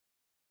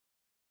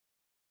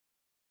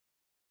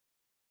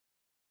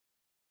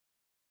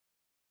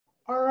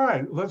All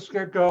right, let's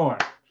get going.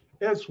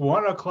 It's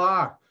 1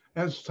 o'clock,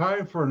 and it's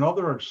time for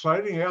another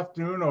exciting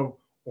afternoon of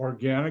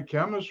organic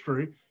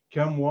chemistry,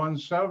 Chem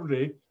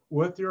 170,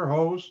 with your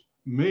host,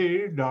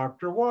 me,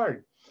 Dr.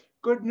 White.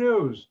 Good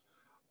news.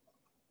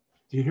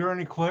 Do you hear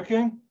any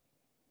clicking?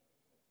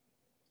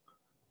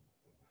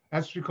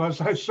 That's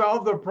because I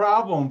solved the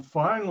problem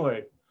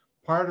finally.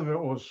 Part of it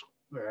was,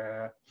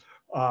 eh,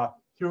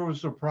 here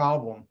was the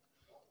problem.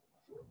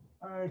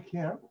 I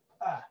can't,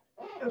 ah,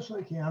 yes,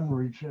 I can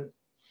reach it.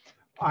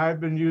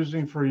 I've been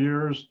using for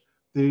years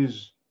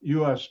these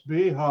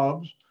USB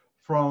hubs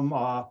from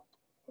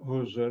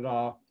who's it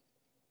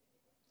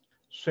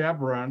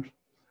Sabrent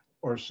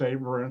or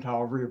Sabrent,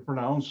 however you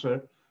pronounce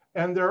it,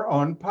 and they're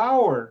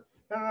unpowered,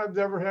 and I've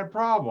never had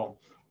problem.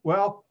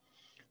 Well,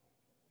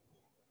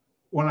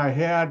 when I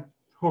had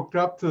hooked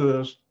up to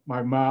this,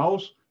 my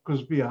mouse,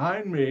 because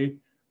behind me,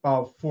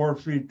 about 4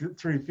 feet,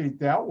 3 feet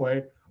that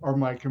way, are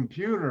my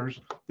computers.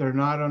 They're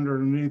not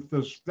underneath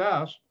this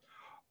desk.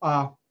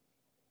 Uh,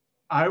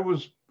 I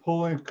was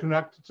pulling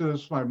connected to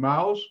this my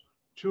mouse,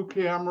 two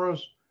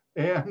cameras,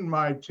 and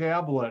my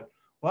tablet.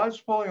 Well, I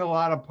was pulling a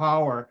lot of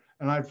power,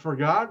 and I'd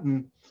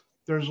forgotten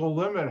there's a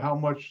limit how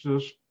much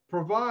this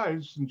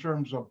provides in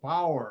terms of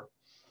power,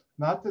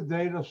 not the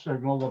data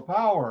signal, the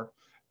power.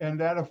 And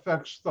that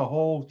affects the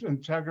whole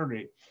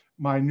integrity.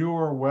 My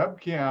newer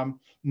webcam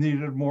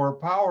needed more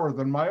power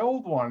than my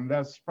old one.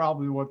 That's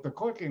probably what the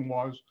clicking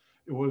was.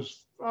 It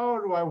was, oh,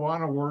 do I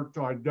want to work?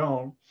 Do I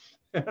don't?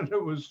 And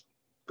it was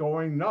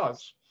going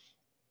nuts.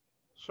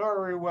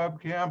 Sorry,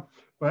 webcam.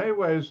 But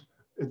anyways,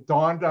 it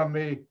dawned on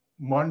me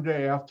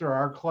Monday after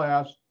our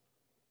class.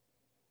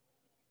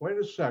 Wait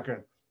a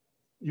second.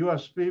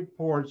 USB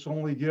ports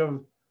only give,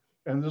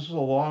 and this is a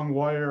long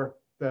wire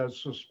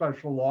that's a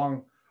special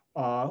long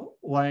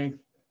length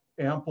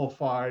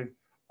amplified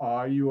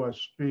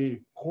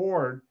USB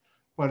cord,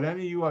 but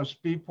any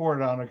USB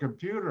port on a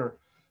computer,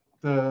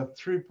 the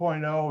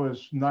 3.0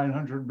 is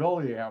 900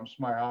 milliamps.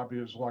 My hobby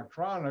is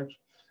electronics.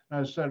 And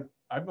I said,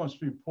 I must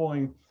be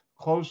pulling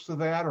close to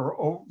that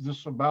or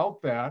just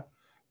about that.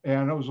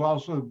 And it was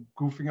also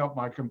goofing up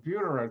my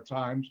computer at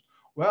times.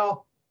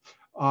 Well,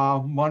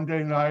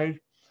 Monday night,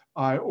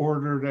 I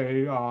ordered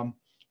a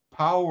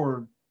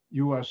powered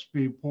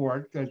USB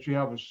port that you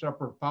have a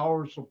separate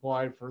power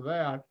supply for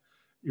that.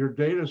 Your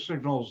data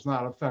signal is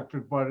not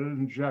affected, but it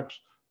injects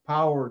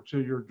power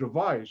to your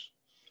device.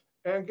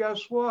 And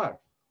guess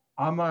what?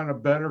 I'm on a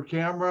better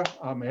camera.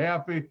 I'm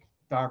happy.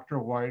 Dr.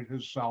 White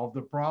has solved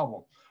the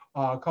problem.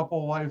 A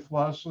couple life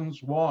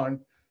lessons. One,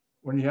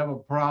 when you have a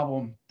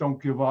problem,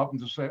 don't give up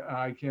and just say,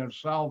 I can't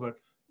solve it.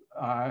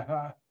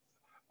 Uh,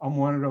 I'm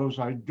one of those,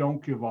 I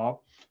don't give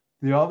up.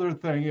 The other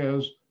thing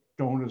is,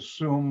 don't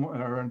assume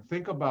or and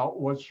think about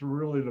what's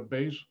really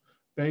the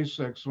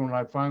basics. When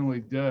I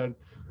finally did,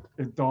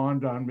 it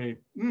dawned on me,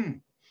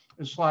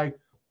 it's like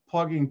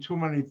plugging too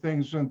many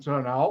things into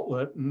an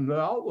outlet and the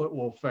outlet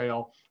will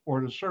fail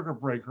or the circuit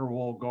breaker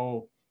will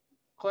go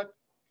click.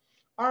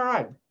 All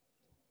right,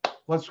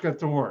 let's get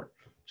to work.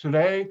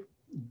 Today,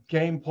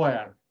 game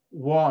plan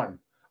one,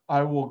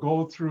 I will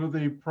go through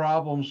the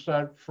problem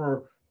set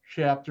for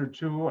chapter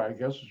two, I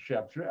guess it's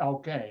chapter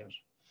alkanes.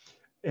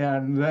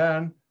 And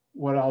then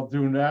what I'll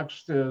do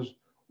next is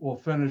we'll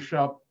finish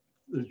up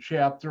the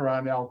chapter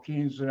on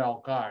alkenes and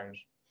alkynes.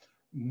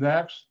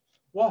 Next,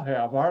 we'll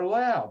have our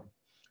lab.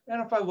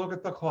 And if I look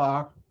at the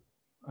clock,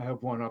 I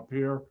have one up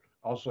here,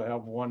 also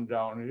have one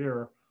down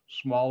here,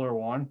 smaller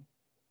one.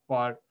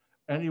 But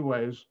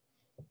anyways,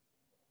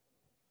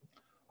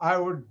 I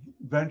would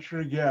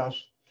venture to guess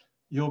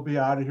you'll be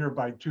out of here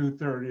by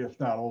 2:30, if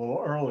not a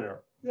little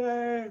earlier.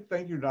 Yay,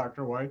 thank you,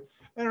 Dr. White.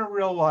 And in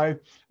real life,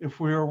 if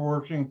we were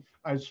working,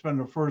 I'd spend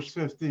the first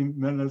 15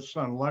 minutes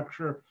on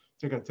lecture,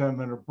 take a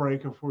 10-minute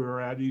break. If we were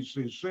at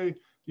ECC,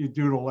 you'd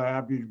do the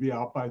lab, you'd be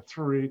out by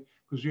 3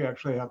 because you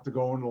actually have to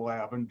go in the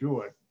lab and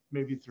do it,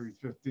 maybe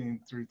 3:15,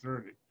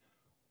 3:30.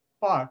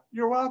 But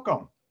you're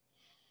welcome.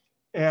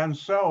 And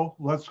so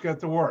let's get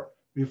to work.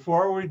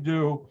 Before we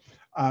do,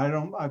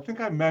 I think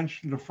I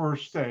mentioned the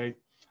first day,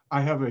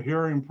 I have a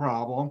hearing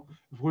problem.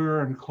 If we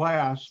were in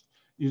class,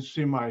 you'd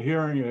see my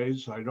hearing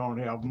aids. I don't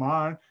have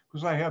mine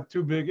because I have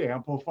two big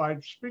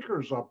amplified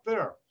speakers up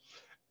there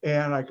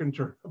and I can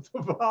turn up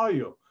the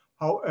volume.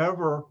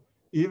 However,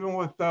 even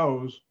with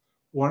those,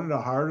 one of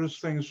the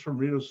hardest things for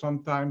me to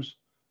sometimes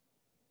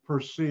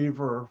perceive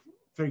or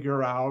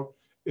figure out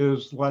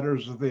is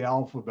letters of the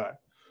alphabet.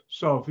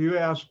 So if you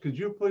ask, could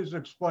you please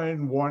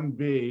explain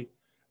 1B?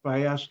 If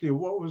I ask you,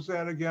 what was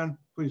that again?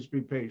 Please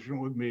be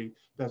patient with me.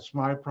 That's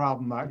my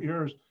problem, not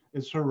yours.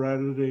 It's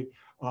heredity.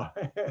 Uh,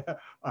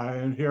 I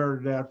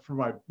inherited that from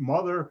my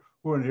mother,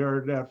 who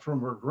inherited that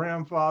from her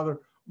grandfather.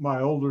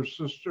 My older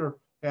sister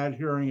had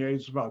hearing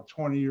aids about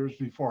 20 years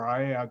before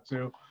I had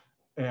to,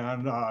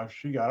 and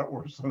she got it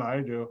worse than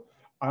I do.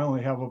 I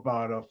only have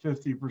about a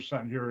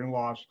 50% hearing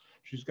loss.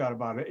 She's got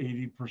about an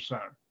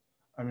 80%.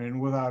 I mean,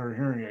 without her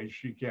hearing aids,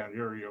 she can't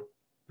hear you,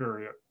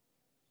 period,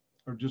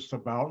 or just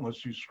about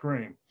unless you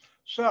scream.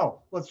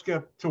 So let's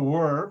get to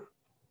work.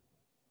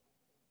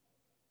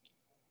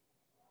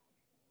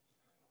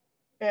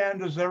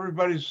 And does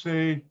everybody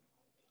see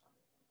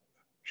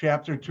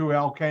Chapter 2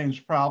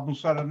 alkanes problem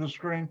set on the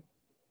screen?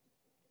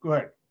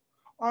 Good.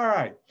 All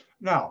right.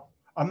 Now,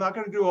 I'm not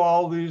going to do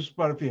all these,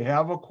 but if you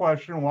have a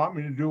question, want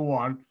me to do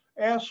one,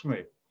 ask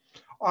me.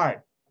 All right.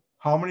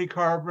 How many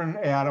carbon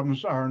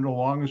atoms are in the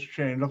longest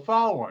chain of the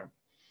following?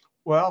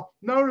 Well,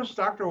 notice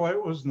Dr.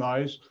 White was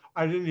nice.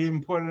 I didn't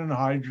even put in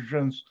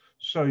hydrogens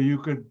so you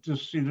could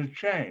just see the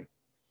chain.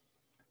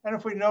 And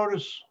if we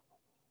notice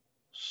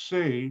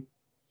C,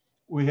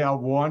 we have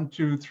 1,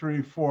 2,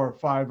 3, 4,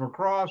 5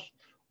 across,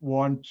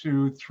 1,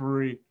 2,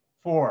 3,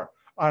 4.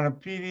 On a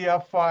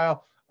PDF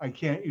file, I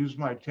can't use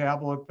my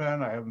tablet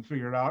pen. I haven't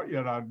figured out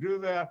yet how to do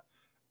that.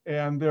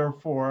 And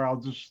therefore, I'll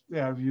just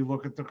have you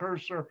look at the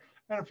cursor.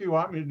 And if you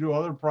want me to do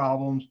other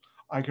problems,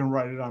 I can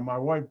write it on my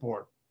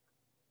whiteboard.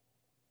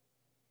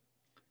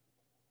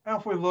 Now,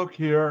 if we look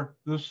here,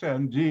 this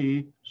and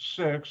D,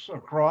 6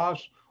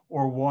 across,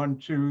 or 1,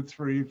 2,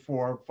 3,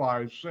 4,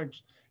 5,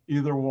 6,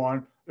 either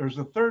one. There's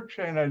a third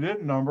chain I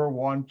didn't number,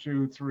 1,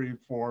 2, 3,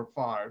 4,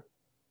 5.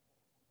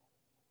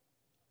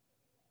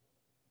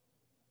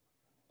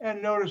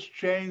 And notice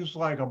chains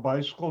like a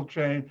bicycle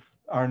chain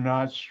are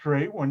not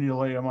straight when you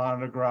lay them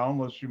on the ground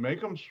unless you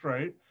make them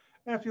straight.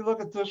 And if you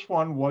look at this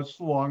one, what's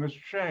the longest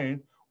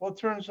chain? Well, it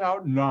turns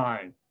out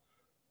 9.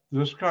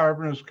 This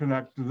carbon is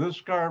connected to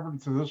this carbon,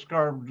 to this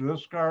carbon, to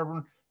this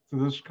carbon, to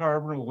this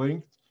carbon,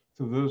 linked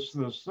to this,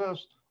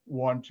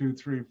 1, 2,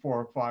 3,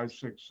 4, 5,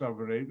 6,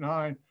 7, 8,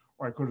 9.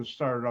 Or I could have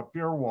started up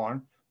here 1.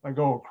 If I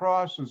go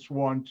across, it's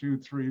 1, 2,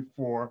 3,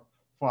 4,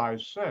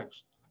 5,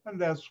 6. And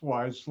that's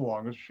why it's the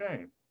longest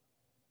chain.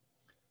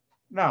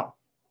 Now,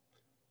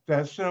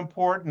 that's an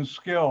important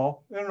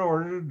skill in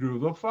order to do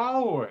the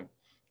following.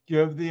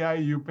 Give the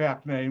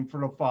IUPAC name for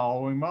the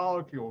following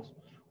molecules,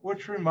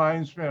 which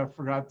reminds me, I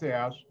forgot to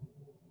ask,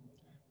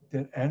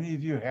 did any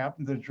of you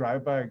happen to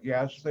drive by a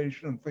gas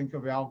station and think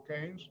of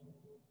alkanes?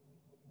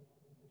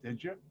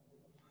 Did you?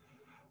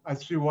 I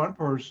see one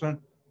person.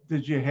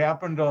 Did you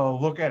happen to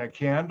look at a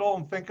candle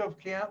and think of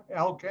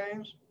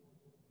alkanes?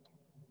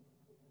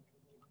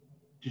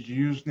 Did you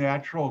use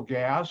natural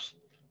gas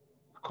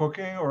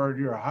cooking, or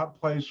your hot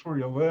place where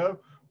you live?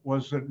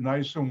 Was it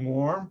nice and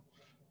warm?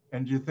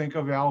 And do you think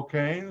of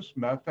alkanes,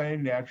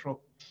 methane,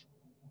 natural?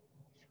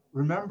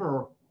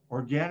 Remember,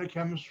 organic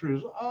chemistry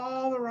is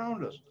all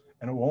around us,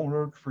 and it won't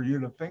hurt for you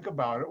to think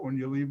about it when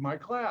you leave my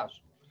class.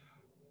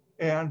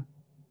 And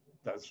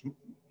that's,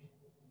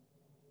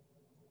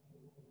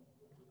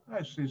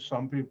 I see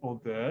some people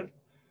did.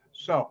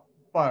 So,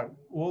 but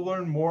we'll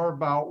learn more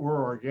about where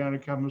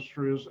organic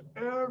chemistry is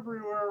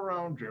everywhere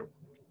around you.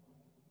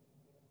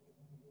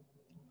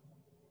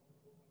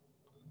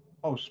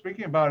 Oh,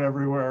 speaking about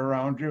everywhere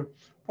around you,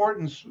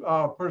 important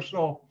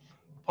personal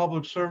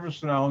public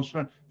service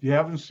announcement. If you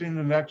haven't seen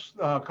the next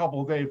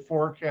couple of day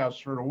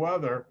forecast for the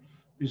weather,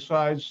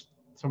 besides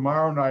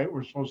tomorrow night,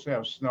 we're supposed to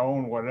have snow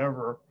and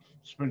whatever.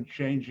 It's been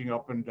changing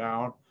up and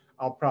down.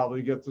 I'll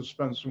probably get to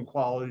spend some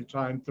quality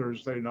time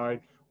Thursday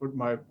night with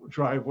my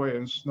driveway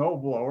and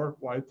snowblower.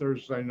 Why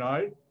Thursday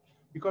night?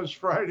 Because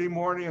Friday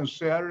morning and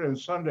Saturday and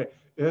Sunday,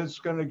 it's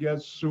going to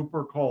get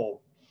super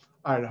cold.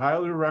 I'd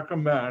highly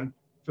recommend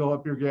fill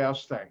up your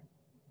gas tank.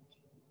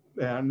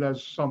 And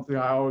that's something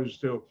I always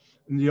do.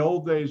 In the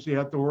old days, you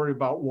had to worry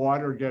about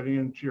water getting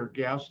into your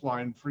gas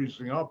line,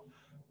 freezing up.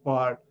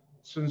 But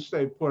since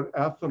they put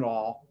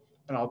ethanol,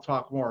 and I'll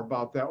talk more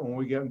about that when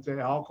we get into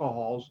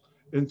alcohols,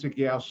 into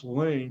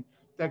gasoline,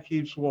 that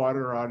keeps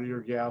water out of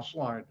your gas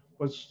line.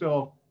 But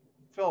still,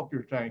 fill up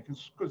your tank.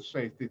 It's a good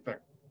safety thing.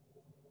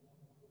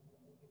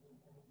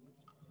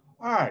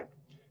 All right.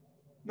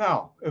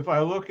 Now, if I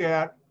look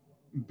at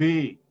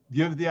B,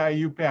 give the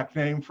IUPAC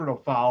name for the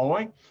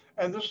following.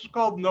 And this is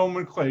called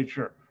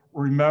nomenclature.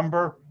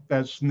 Remember,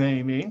 that's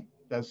naming.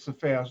 That's the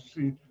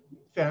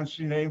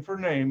fancy name for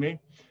naming.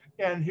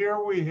 And here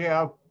we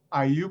have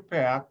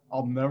IUPAC.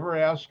 I'll never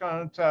ask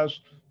on a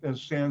test that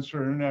stands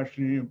for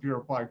International Union of Pure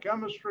Applied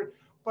Chemistry,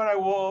 but I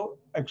will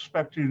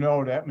expect you to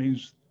know that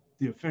means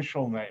the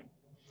official name.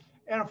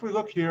 And if we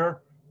look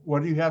here,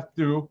 what do you have to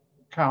do?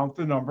 Count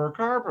the number of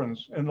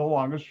carbons in the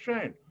longest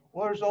chain.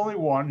 Well, there's only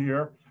one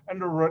here, and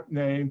the root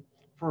name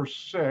for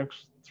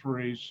 6,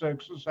 3,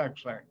 6 is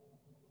hexane.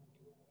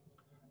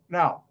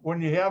 Now,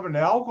 when you have an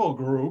alkyl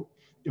group,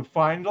 you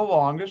find the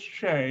longest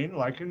chain,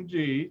 like in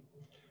D,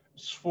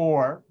 it's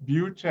 4,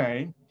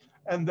 butane,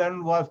 and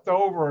then left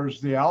over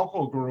is the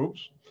alkyl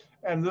groups,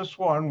 and this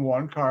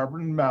one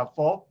carbon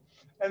methyl,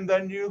 and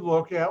then you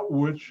look at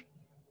which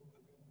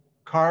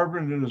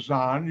carbon it is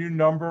on, you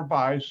number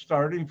by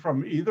starting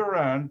from either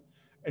end,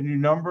 and you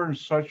number in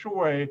such a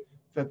way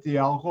that the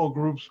alkyl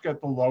groups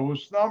get the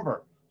lowest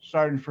number.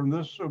 Starting from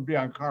this would be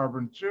on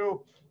carbon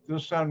 2,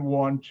 this end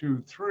 1,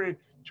 2, 3,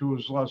 2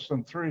 is less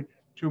than 3,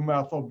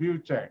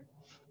 2-methylbutane.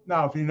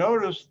 Now, if you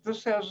notice,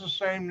 this has the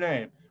same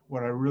name.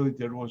 What I really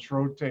did was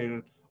rotate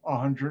it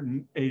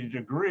 180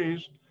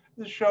 degrees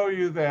to show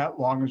you that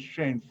longest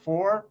chain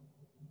 4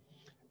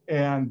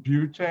 and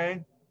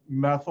butane,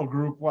 methyl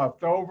group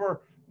left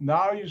over.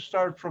 Now you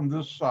start from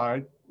this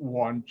side,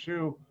 1,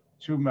 2,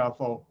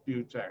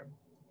 2-methylbutane.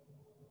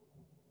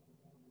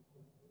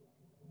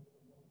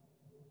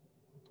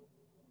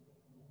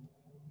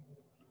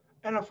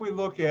 And if we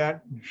look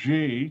at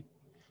G,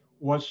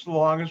 what's the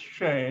longest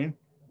chain?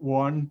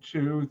 1,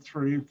 2,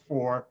 3,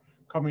 4,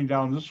 coming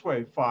down this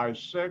way, 5,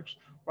 6.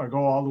 If I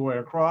go all the way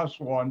across,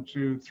 1,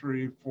 2,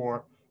 3,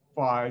 4,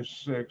 5,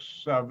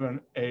 6,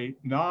 7, 8,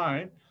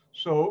 9.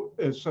 So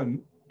it's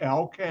an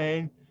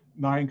alkane,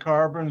 9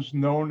 carbons,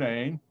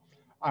 nonane.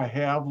 I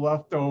have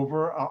left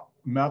over a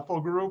methyl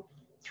group,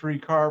 3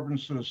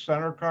 carbons to the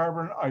center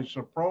carbon,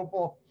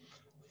 isopropyl,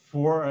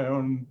 4,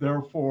 and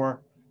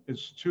therefore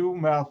it's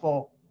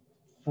 2-methyl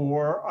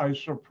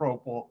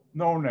 4-isopropyl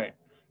nonane.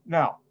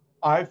 Now,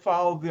 I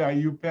follow the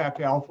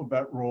IUPAC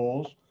alphabet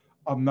rules.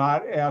 I'm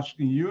not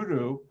asking you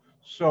to.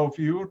 So if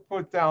you would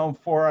put down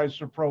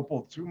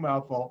 4-isopropyl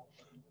 2-methyl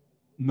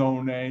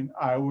nonane,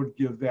 I would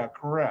give that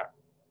correct.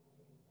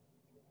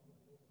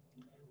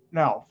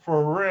 Now,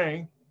 for a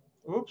ring,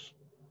 oops,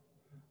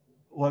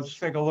 let's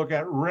take a look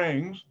at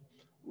rings.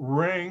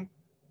 Ring,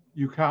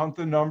 you count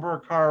the number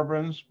of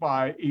carbons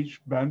by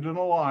each bend in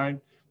a line,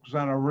 because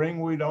on a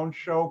ring, we don't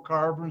show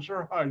carbons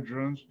or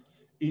hydrogens.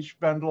 Each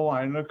bend a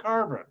line in a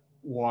carbon.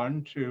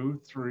 1, 2,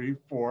 3,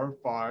 4,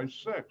 5,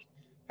 6.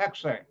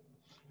 Hexane.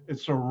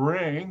 It's a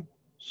ring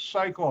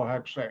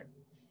cyclohexane.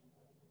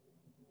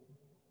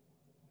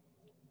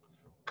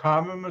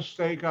 Common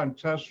mistake on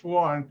test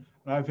 1,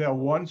 and I've had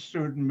one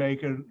student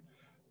make it,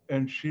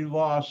 and she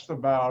lost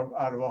about,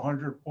 out of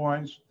 100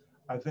 points,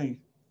 I think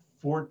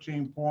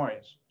 14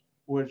 points,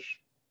 which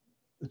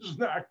is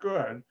not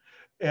good.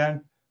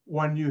 And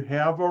when you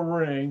have a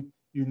ring,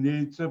 you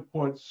need to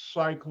put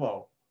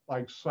cyclo,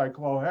 like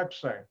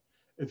cyclohexane.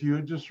 If you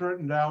had just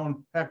written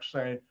down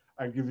hexane,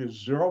 I'd give you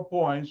 0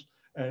 points.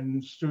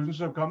 And students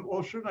have come,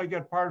 well, shouldn't I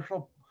get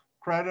partial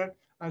credit?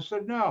 I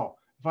said, no.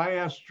 If I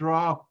ask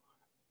draw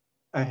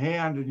a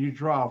hand and you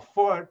draw a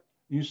foot,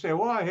 you say,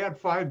 well, I had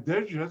 5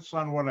 digits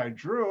on what I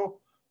drew.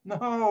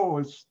 No,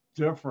 it's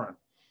different.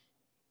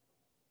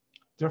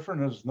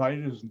 Different as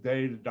night as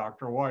day to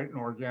Dr. White, an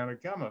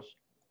organic chemist.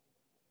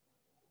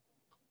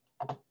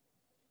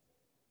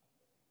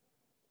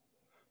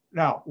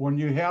 Now, when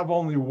you have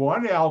only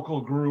one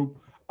alkyl group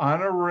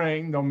on a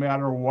ring, no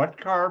matter what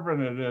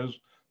carbon it is,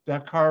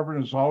 that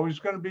carbon is always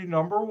going to be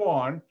number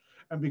 1.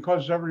 And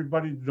because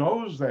everybody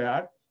knows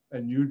that,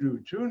 and you do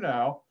too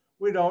now,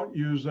 we don't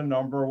use a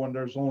number when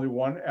there's only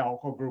one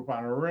alkyl group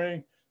on a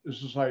ring.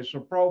 This is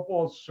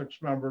isopropyl, it's a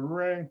 6-membered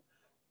ring,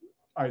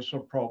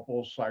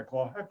 isopropyl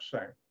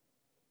cyclohexane.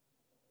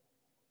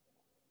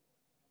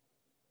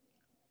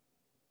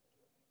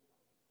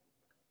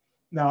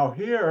 Now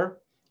here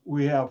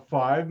we have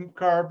 5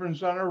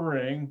 carbons on a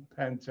ring,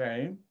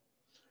 pentane.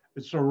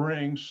 It's a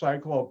ring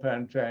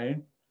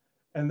cyclopentane.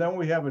 And then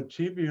we have a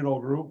T-butyl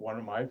group, one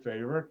of my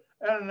favorite,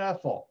 and an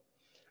ethyl.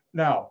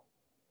 Now,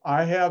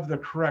 I have the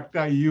correct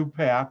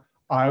IUPAC.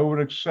 I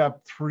would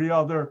accept 3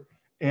 other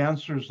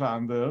answers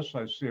on this.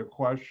 I see a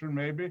question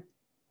maybe.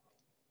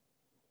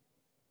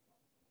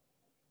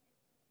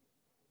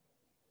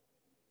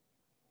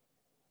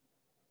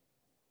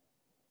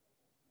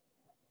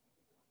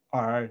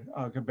 All right,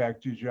 I'll get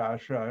back to you,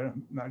 Josh.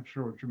 I'm not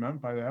sure what you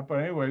meant by that, but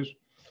anyways,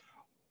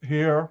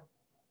 here,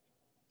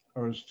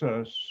 or was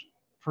to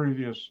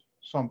previous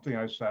something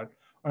I said.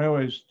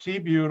 Anyways,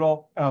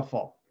 T-butyl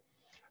ethyl.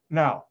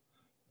 Now,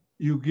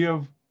 you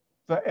give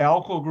the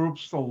alkyl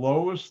groups the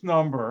lowest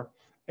number,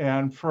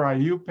 and for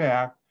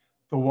IUPAC,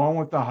 the one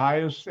with the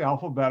highest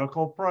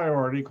alphabetical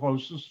priority,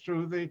 closest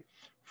to the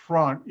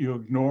front, you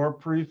ignore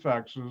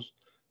prefixes.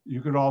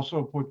 You could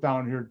also put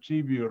down here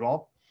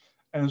T-butyl,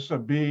 and it's a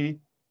B,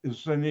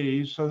 it's an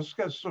E, so this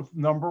gets to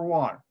number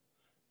 1.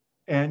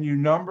 And you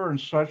number in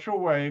such a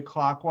way,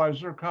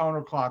 clockwise or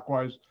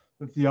counterclockwise,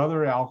 that the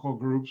other alkyl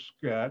groups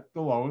get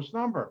the lowest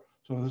number.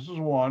 So this is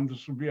 1,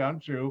 this would be on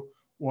 2,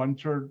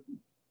 1-butyl,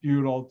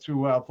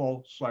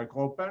 2-ethyl,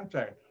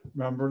 cyclopentane.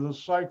 Remember the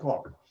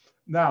cyclo.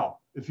 Now,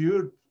 if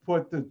you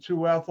put the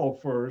 2-ethyl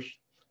first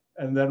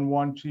and then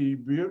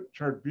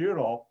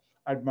 1-butyl,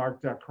 I'd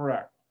mark that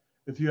correct.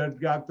 If you had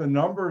got the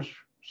numbers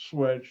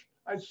switched,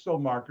 I'd still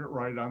mark it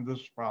right on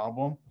this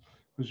problem,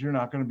 because you're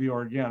not going to be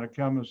organic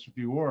chemist. If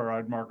you were,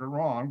 I'd mark it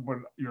wrong, but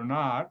you're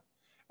not.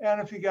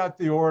 And if you got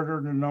the order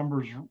and the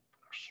numbers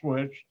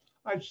switched,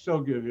 I'd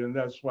still give you, and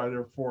that's why there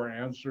are 4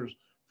 answers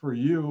for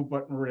you,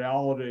 but in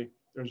reality,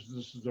 this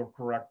is the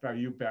correct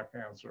IUPAC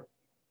answer.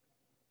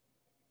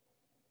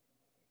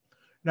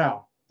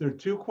 Now, there are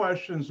 2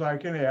 questions I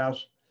can ask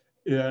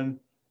in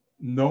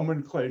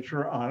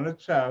nomenclature on a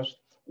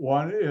test.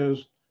 One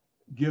is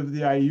give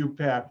the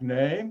IUPAC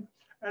name,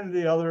 and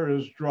the other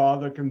is draw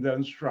the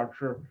condensed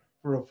structure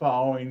for the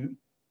following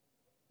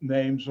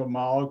names of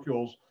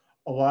molecules.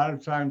 A lot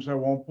of times I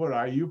won't put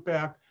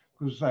IUPAC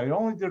because I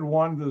only did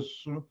one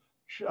this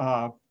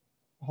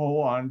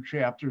whole on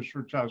chapters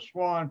for test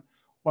 1,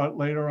 but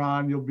later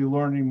on you'll be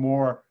learning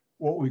more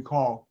what we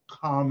call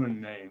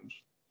common names.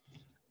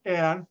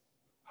 And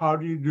how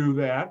do you do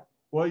that?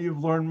 Well,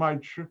 you've learned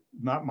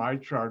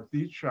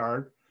the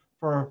chart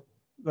for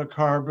the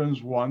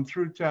carbons 1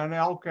 through 10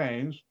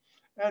 alkanes,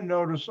 and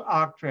notice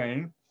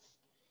octane,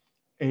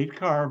 8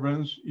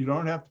 carbons. You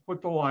don't have to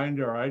put the line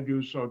there. I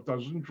do so it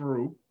doesn't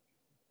droop.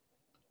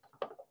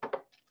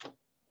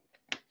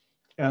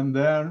 And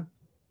then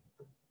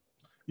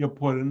you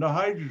put in the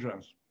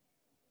hydrogens.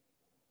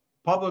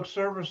 Public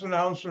service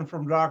announcement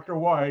from Dr.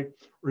 White.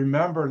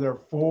 Remember, there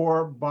are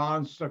 4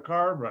 bonds to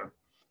carbon.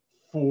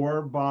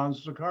 4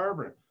 bonds to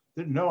carbon.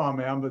 Didn't know I'm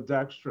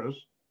ambidextrous.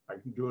 I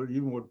can do it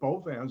even with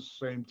both hands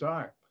at the same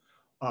time.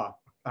 I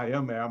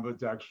am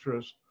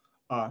ambidextrous.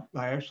 I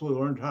actually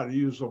learned how to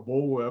use a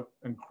bullwhip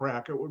and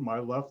crack it with my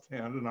left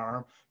hand and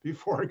arm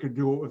before I could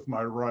do it with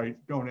my right.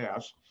 Don't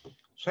ask.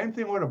 Same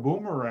thing with a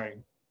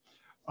boomerang.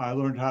 I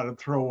learned how to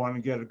throw one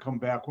and get it come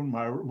back with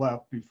my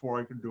left before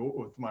I could do it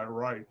with my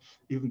right,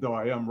 even though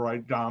I am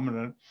right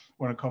dominant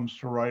when it comes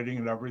to writing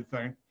and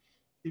everything.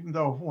 Even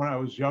though when I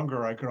was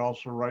younger, I could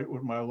also write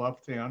with my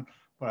left hand,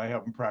 but I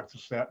haven't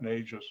practiced that in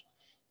ages.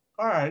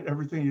 All right,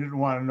 everything you didn't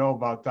want to know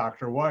about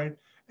Dr. White.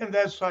 And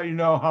that's how you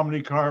know how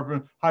many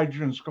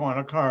hydrogens go on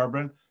a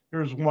carbon.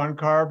 Here's 1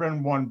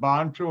 carbon, 1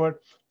 bond to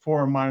it,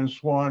 4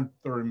 minus 1,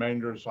 the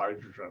remainder is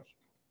hydrogens.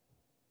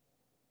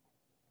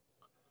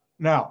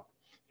 Now,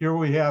 here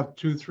we have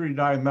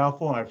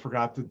 2,3-dimethyl, and I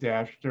forgot the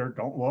dash there,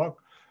 don't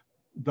look,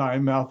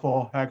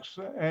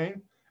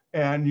 dimethylhexane,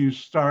 and you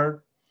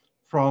start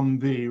from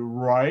the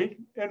right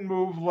and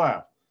move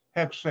left.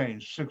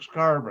 Hexane, 6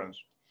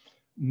 carbons.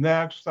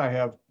 Next, I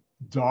have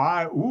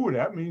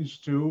that means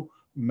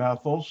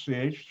 2-methyl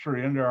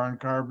CH3, and there are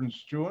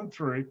carbons 2 and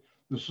 3.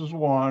 This is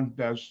 1,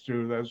 that's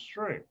 2, that's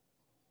 3.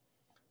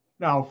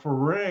 Now for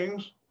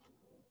rings,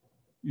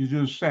 you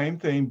do the same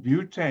thing,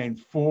 butane,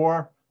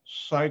 4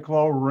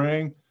 cyclo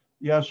ring.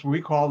 Yes,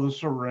 we call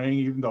this a ring,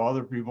 even though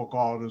other people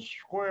call it a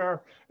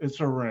square,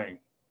 it's a ring.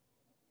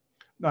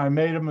 Now I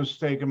made a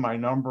mistake in my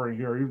numbering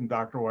here, even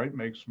Dr. White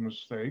makes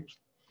mistakes.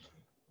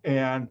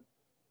 And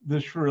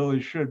this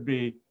really should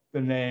be the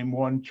name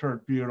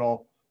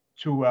 1-tert-butyl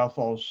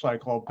 2-ethyl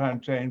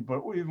cyclopentane,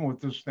 but even with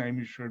this name,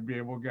 you should be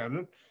able to get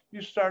it.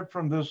 You start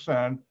from this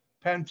end,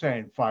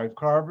 pentane, 5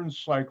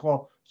 carbons,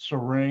 cyclo, it's a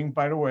ring.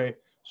 By the way,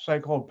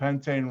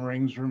 cyclopentane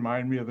rings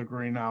remind me of the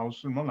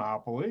greenhouse in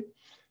Monopoly,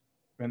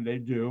 and they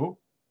do.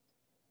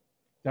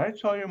 Did I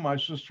tell you my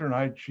sister and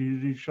I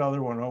cheated each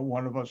other when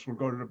one of us would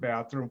go to the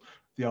bathroom,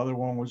 the other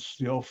one would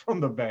steal from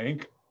the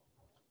bank?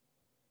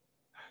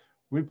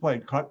 We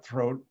played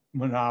cutthroat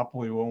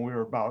Monopoly when we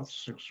were about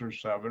 6 or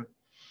 7.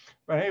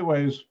 But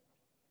anyways,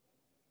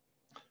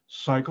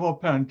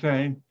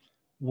 cyclopentane,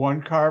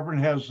 1 carbon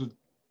has a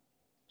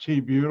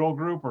T-butyl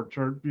group or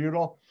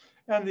tert-butyl,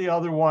 and the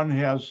other one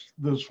has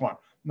this one.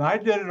 Now I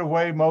did it a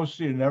way most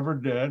of you never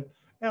did,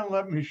 and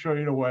let me show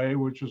you the way,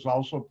 which is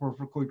also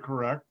perfectly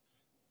correct,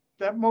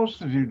 that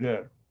most of you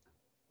did.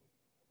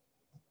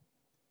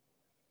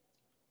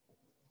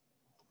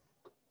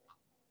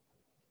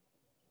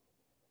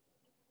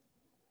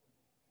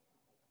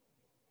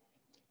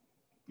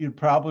 You'd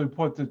probably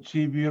put the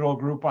T-butyl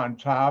group on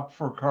top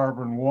for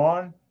carbon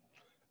 1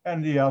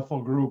 and the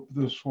ethyl group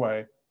this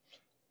way.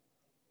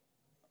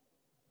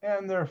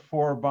 And there are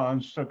 4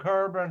 bonds to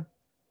carbon.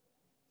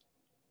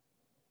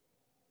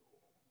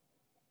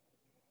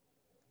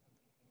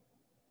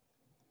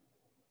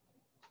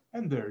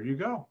 And there you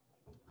go.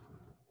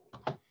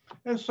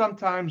 And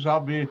sometimes I'll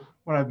be,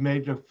 when I've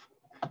made the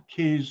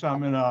keys,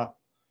 I'm in a,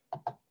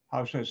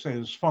 how should I say,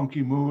 this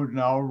funky mood,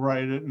 and I'll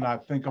write it and I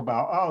think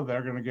about, oh,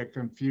 they're going to get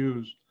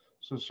confused.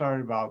 So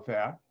sorry about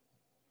that.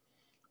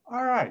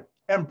 All right.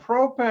 And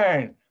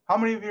propane. How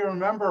many of you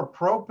remember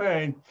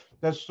propane?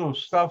 That's the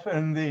stuff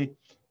in the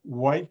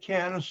white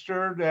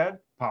canister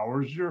that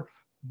powers your,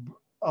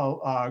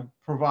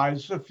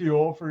 provides the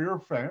fuel for your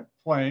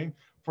flame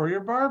for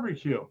your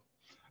barbecue.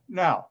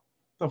 Now,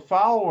 the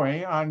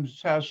following on the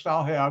test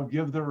I'll have,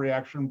 give the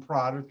reaction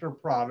product or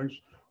products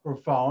for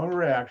following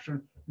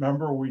reaction.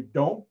 Remember, we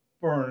don't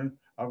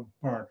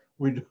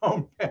we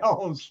don't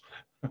balance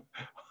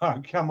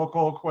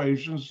chemical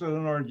equations in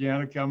an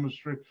organic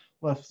chemistry,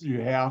 unless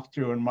you have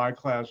to. In my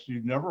class,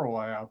 you never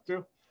will have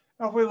to.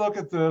 Now, if we look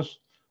at this,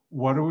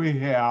 what do we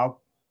have?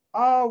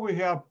 Oh, we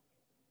have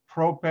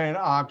propane,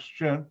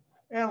 oxygen,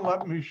 and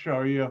let me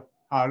show you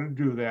how to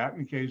do that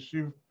in case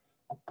you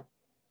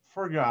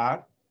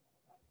forgot.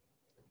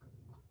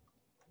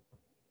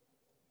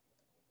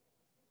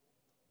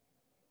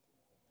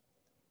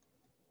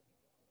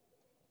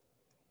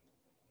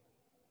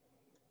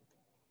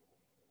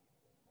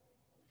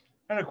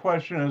 And the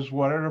question is,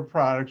 what are the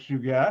products you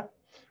get?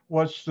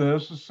 What's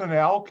this? It's an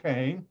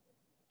alkane,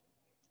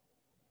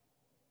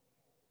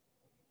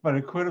 but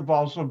it could have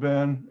also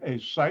been a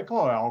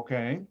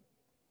cycloalkane.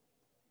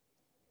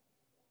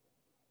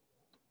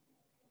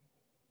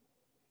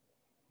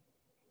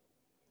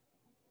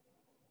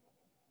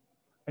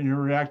 And you're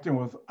reacting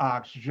with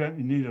oxygen.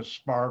 You need a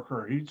spark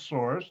or heat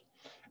source.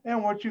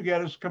 And what you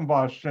get is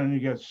combustion. You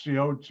get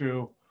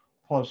CO2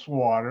 plus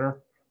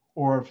water.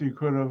 Or if you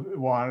could have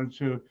wanted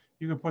to,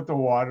 you could put the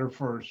water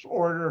first.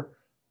 Order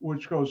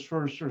which goes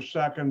first or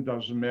second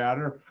doesn't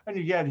matter. And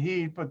you get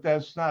heat, but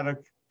that's not a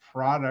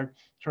product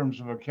in terms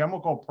of a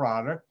chemical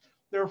product.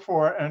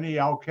 Therefore, any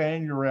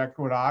alkane you react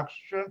with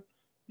oxygen,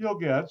 you'll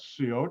get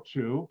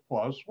CO2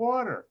 plus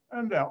water.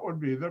 And that would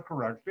be the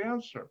correct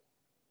answer.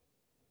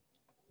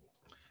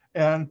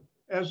 And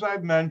as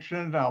I've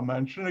mentioned, I'll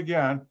mention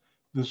again,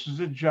 this is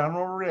a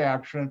general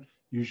reaction.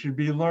 You should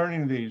be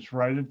learning these.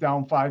 Write it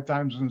down 5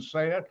 times and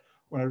say it.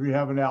 Whenever you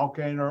have an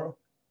alkane or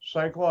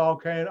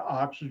cycloalkane,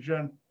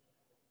 oxygen,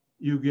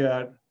 you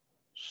get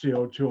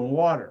CO2 and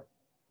water.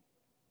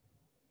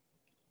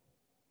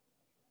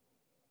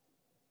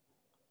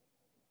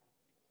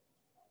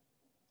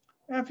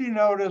 And if you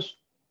notice,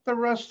 the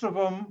rest of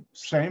them,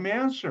 same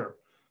answer.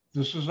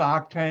 This is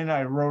octane.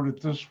 I wrote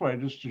it this way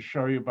just to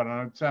show you, but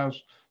on a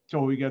test,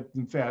 till we get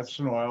the fats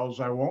and oils,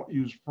 I won't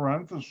use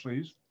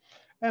parentheses.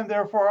 And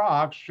therefore,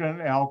 oxygen,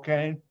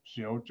 alkane,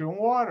 CO2 and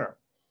water.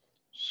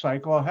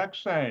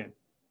 Cyclohexane,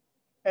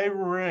 a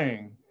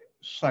ring.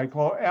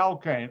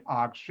 Cycloalkane,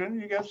 oxygen,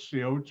 you get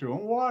CO2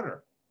 and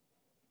water.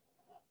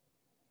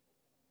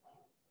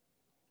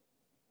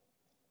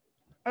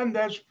 And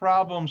that's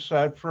problem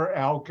set for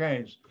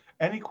alkanes.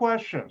 Any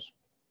questions?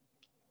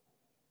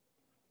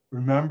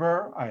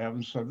 Remember, I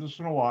haven't said this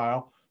in a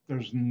while,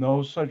 there's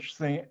no such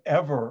thing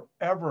ever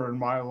in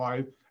my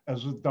life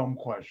as a dumb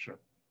question.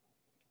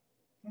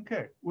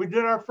 Okay, we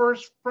did our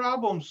first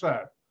problem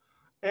set,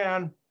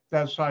 and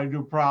that's how I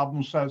do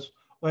problem sets.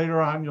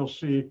 Later on, you'll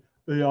see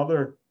the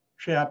other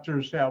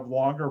chapters have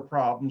longer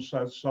problem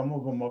sets, some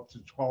of them up to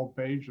 12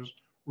 pages.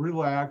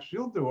 Relax,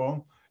 you'll do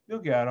them, you'll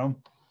get them.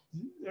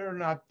 They're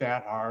not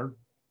that hard,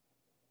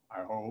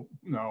 I hope.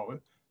 No.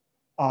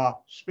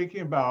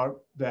 Speaking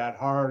about that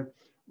hard,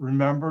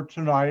 remember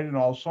tonight and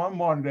also on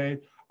Monday,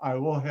 I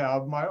will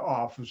have my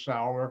office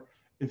hour.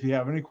 If you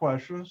have any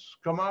questions,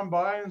 come on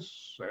by and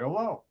say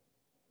hello.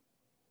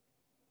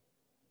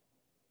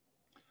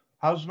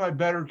 How's my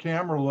better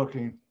camera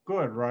looking?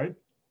 Good, right?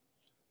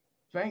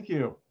 Thank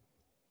you.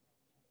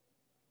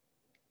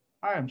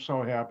 I am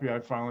so happy I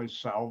finally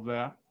solved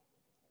that.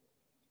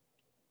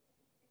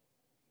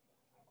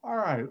 All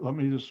right, let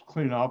me just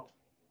clean up.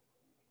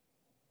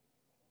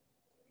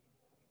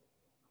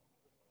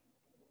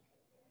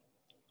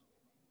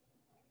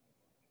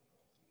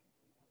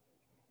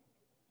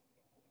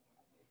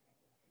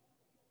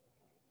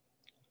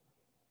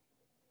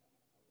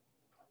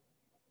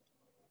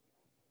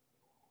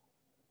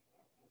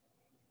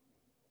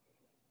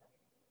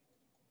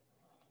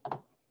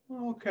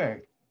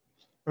 Okay.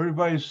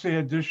 Everybody see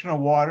addition of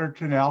water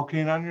to an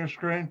alkene on your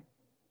screen?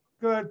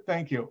 Good,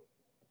 thank you.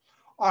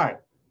 All right,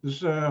 this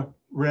is a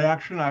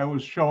reaction I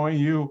was showing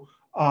you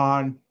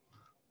on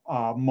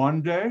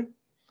Monday,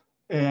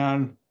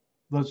 and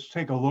let's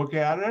take a look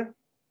at it.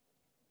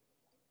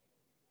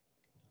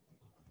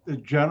 The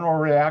general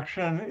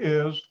reaction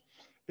is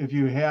if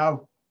you have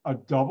a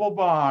double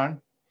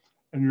bond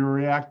and you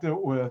react it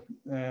with,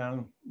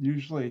 and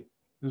usually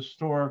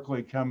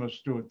historically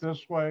chemists do it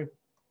this way,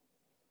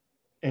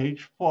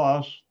 H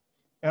plus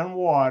and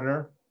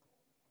water.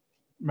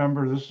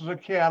 Remember, this is a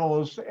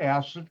catalyst,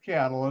 acid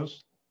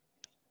catalyst.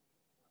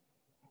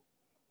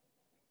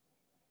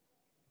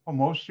 Well,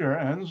 most of your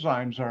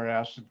enzymes are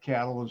acid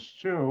catalysts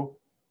too,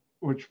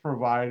 which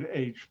provide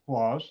H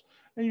plus.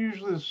 And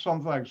usually it's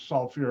something like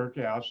sulfuric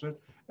acid.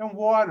 And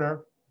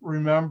water,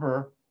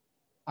 remember,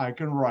 I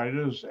can write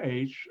it as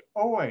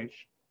HOH,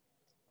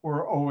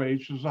 where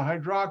OH is a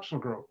hydroxyl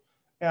group.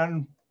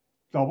 And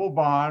double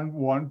bond,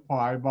 1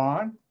 pi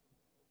bond,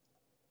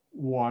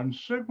 1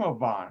 sigma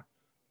bond.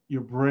 You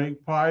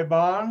break pi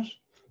bonds.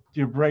 Do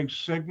you break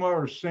sigma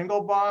or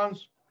single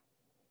bonds?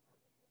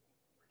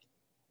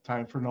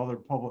 Time for another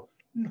public.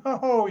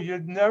 No,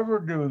 you'd never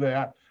do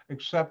that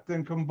except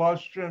in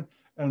combustion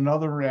and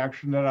another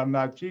reaction that I'm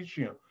not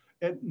teaching you.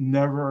 It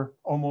never,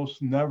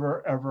 almost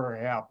never, ever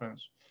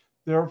happens.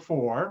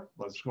 Therefore,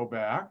 let's go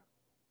back.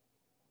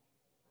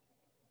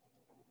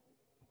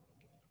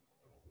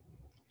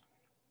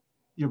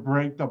 You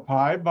break the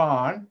pi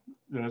bond.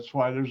 That's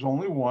why there's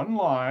only one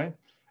line,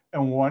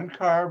 and one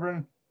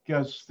carbon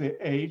gets the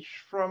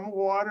H from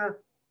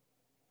water.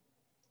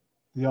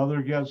 The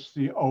other gets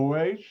the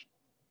OH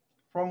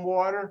from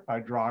water,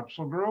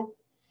 hydroxyl group.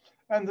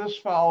 And this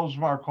follows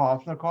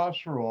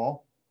Markovnikov's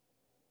rule.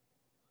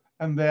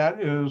 And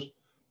that is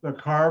the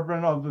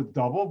carbon of the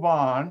double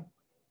bond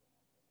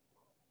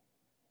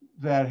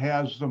that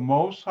has the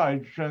most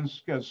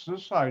hydrogens gets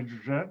this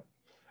hydrogen,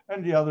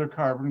 and the other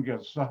carbon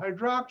gets the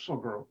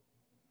hydroxyl group.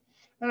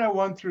 And I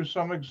went through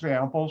some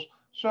examples.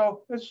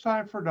 So it's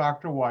time for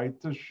Dr. White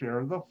to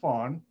share the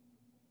fun.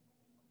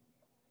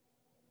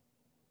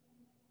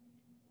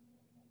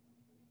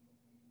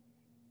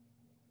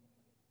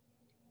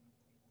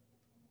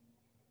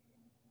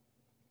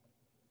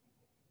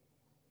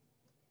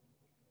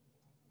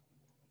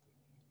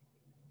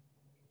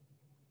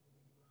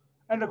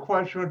 And the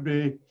question would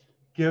be,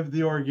 give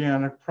the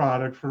organic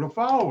product for the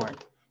following.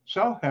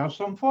 So have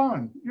some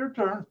fun. Your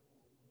turn.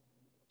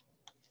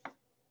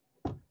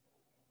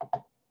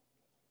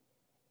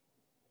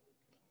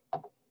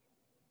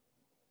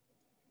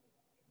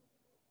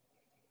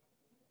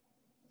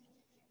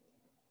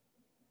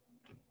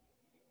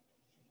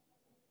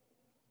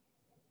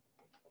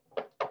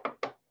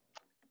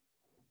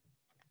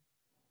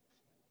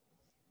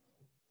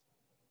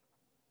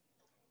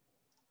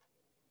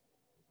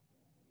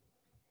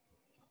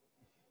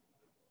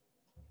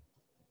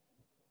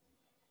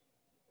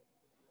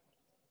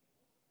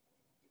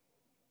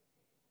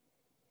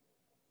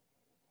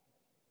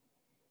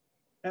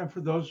 And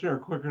for those who are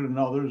quicker than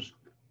others,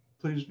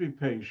 please be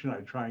patient.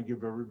 I try and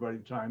give everybody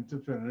time to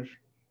finish.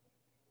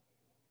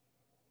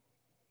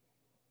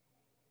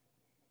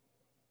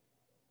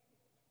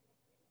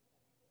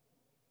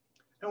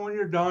 And when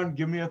you're done,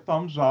 give me a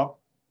thumbs up.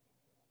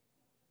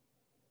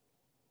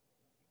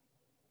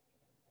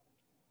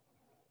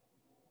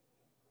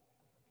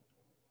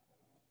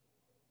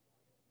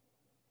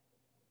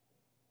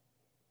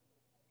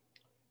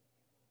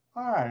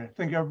 All right, I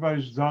think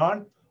everybody's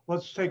done.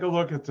 Let's take a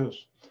look at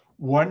this.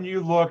 When you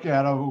look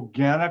at an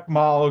organic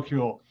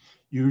molecule,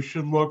 you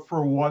should look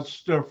for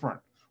what's different.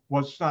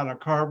 What's not a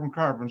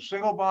carbon-carbon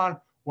single bond,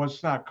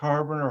 what's not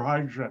carbon or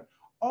hydrogen.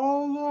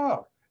 Oh,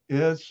 look,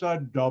 it's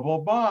a double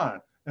bond.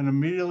 And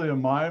immediately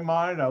in my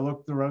mind, I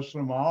look at the rest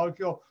of the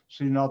molecule,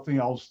 see nothing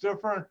else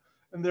different.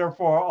 And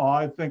therefore,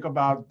 I think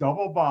about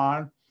double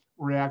bond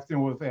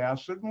reacting with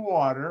acid and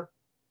water.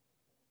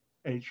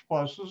 H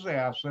plus is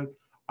acid.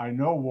 I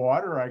know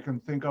water I can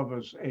think of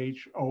as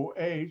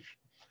HOH.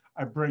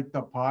 I break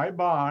the pi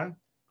bond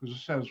because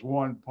it says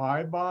one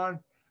pi bond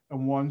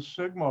and one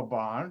sigma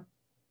bond.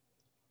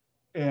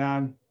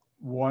 And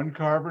one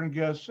carbon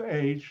gets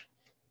H,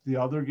 the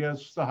other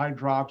gets the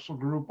hydroxyl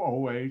group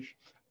OH,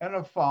 and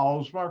it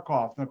follows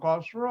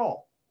Markovnikov's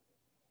rule.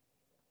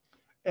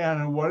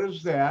 And what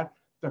is that?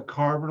 The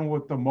carbon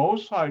with the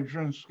most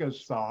hydrogens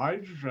gets the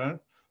hydrogen,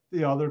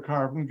 the other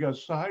carbon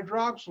gets the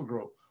hydroxyl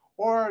group.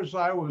 Or as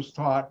I was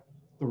taught,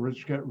 the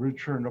rich get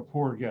richer and the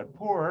poor get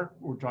poorer.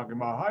 We're talking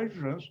about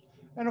hydrogens.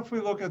 And if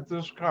we look at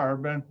this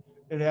carbon,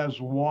 it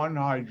has one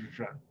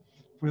hydrogen.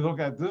 If we look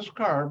at this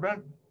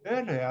carbon,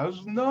 it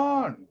has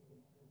none.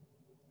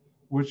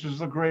 Which is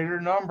the greater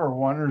number,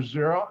 1 or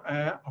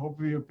 0?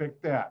 Hopefully you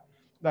picked that.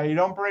 Now you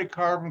don't break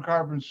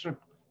carbon-carbon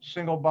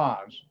single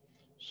bonds.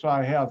 So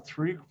I have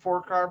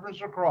 4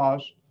 carbons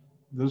across,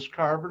 this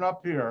carbon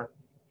up here.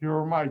 Here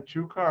are my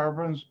 2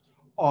 carbons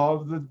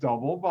of the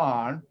double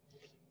bond.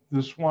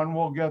 This one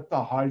will get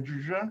the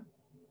hydrogen.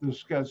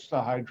 This gets the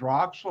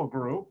hydroxyl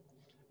group.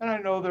 And I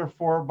know there are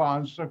 4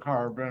 bonds to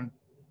carbon,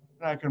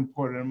 and I can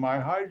put in my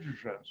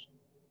hydrogens.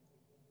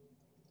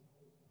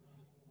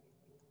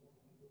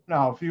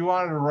 Now, if you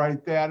wanted to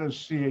write that as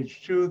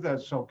CH2,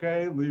 that's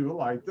okay. Leave it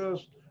like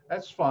this.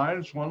 That's fine.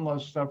 It's one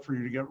less step for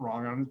you to get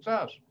wrong on the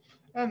test.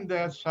 And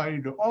that's how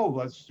you do. Oh,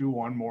 let's do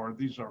one more.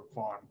 These are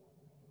fun.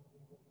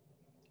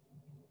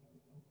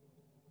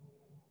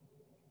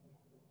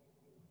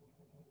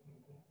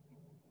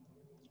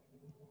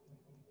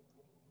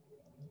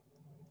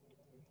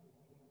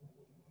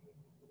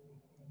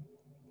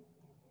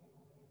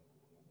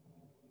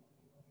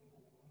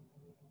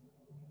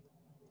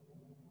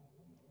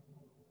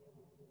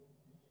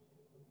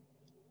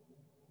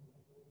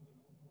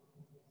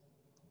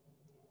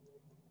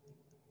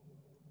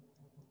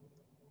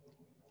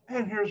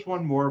 And here's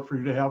one more for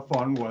you to have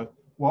fun with.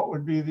 What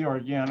would be the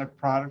organic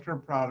product or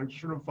products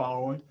for the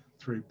following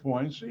 3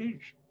 points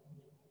each?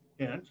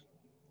 Hint.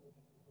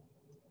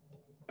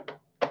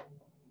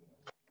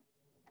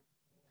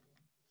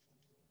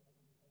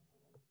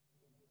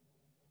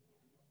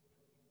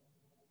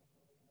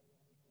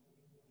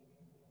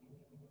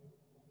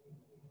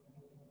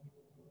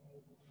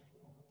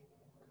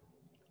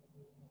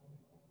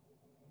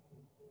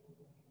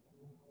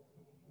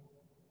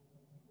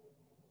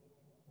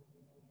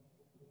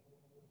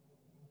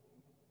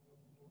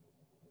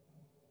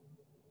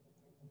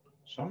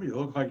 Some of you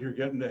look like you're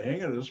getting the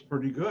hang of this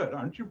pretty good.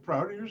 Aren't you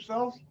proud of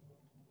yourself?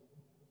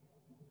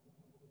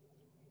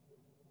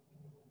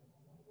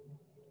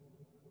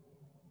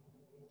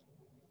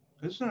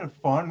 Isn't it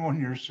fun when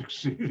you're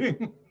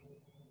succeeding?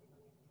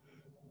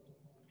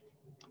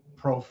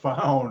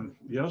 Profound.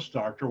 Yes,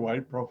 Dr.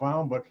 White,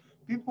 profound, but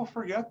people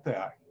forget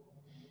that.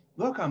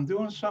 Look, I'm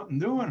doing something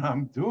new and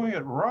I'm doing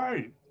it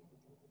right.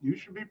 You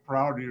should be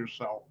proud of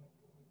yourself.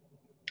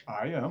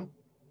 I am.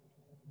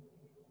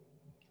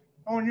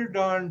 And when you're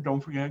done, don't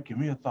forget, give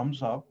me a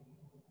thumbs up.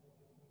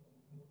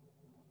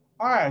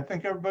 All right, I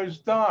think everybody's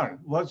done.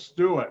 Let's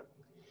do it.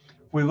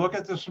 If we look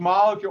at this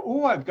molecule,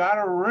 oh, I've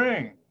got a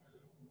ring,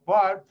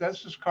 but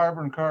that's just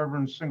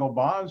carbon-carbon single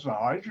bonds and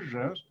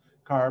hydrogens,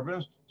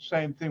 carbons.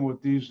 Same thing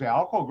with these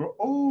alkyl groups.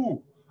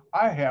 Oh,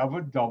 I have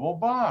a double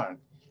bond.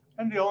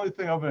 And the only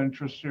thing of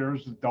interest here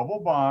is the double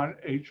bond,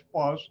 H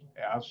plus,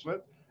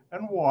 acid,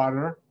 and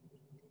water.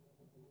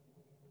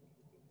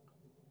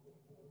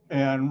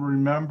 And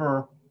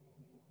remember,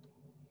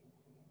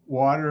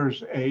 water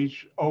is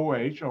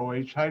HOH,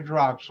 OH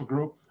hydroxyl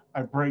group.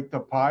 I break the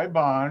pi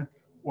bond,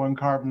 one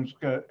carbon's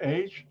get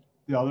H,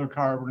 the other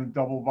carbon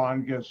double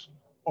bond gets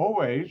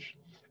OH,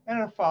 and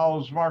it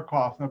follows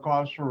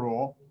Markovnikov's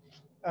rule.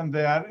 And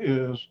that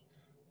is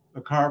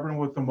the carbon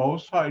with the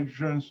most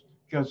hydrogens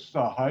gets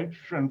the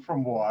hydrogen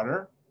from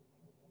water,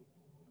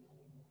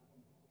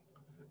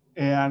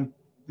 and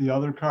the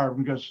other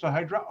carbon gets the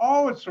hydrogen.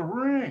 Oh, it's a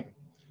ring.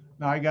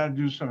 Now I got to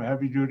do some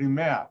heavy duty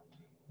math.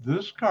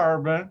 This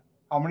carbon,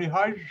 how many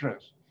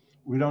hydrogens?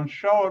 We don't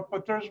show it,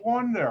 but there's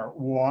one there.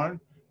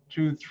 1,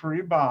 2,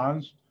 3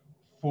 bonds.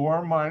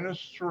 4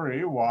 minus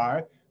 3.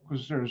 Why?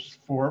 Because there's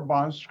 4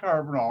 bonds to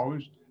carbon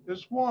always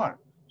is 1.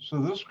 So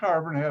this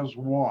carbon has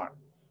 1.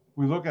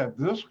 We look at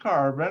this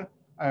carbon,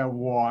 I have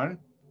 1,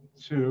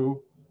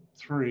 2,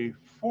 3,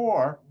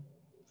 4.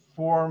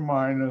 4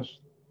 minus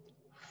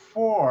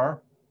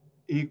 4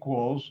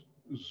 equals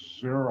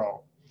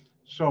 0.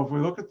 So if we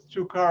look at the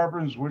two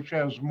carbons, which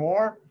has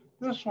more?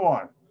 This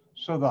one.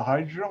 So the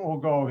hydrogen will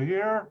go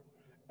here,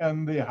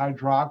 and the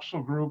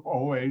hydroxyl group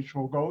OH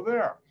will go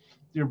there.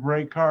 Do you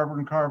break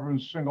carbon-carbon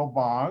single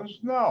bonds?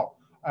 No.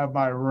 I have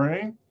my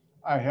ring.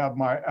 I have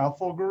my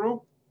ethyl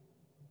group.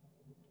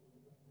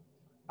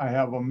 I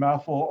have a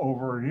methyl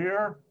over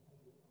here.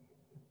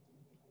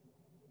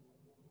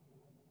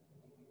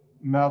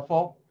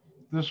 Methyl.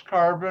 This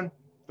carbon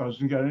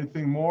doesn't get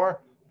anything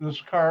more. This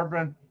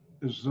carbon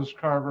is this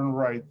carbon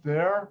right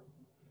there,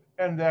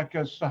 and that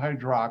gets the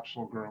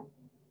hydroxyl group.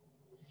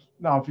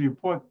 Now, if you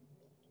put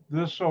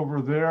this over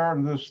there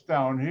and this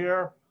down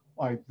here,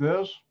 like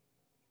this,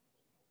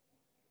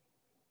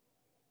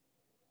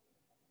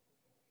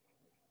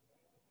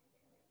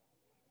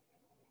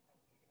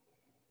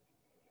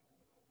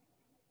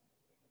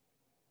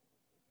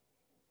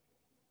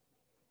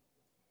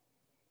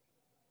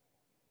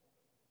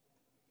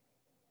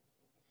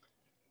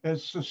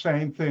 it's the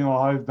same thing.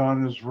 All I've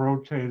done is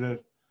rotate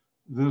it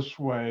this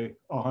way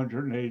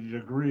 180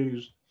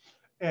 degrees,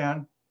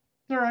 and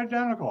they're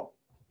identical.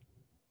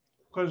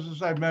 Because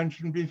as I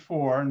mentioned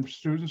before, and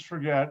students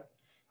forget,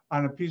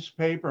 on a piece of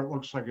paper, it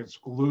looks like it's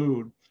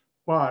glued.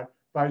 But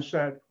if I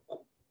said,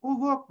 oh,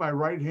 look, my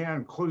right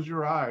hand, close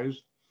your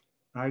eyes,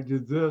 and I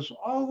did this,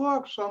 oh,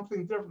 look,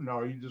 something different.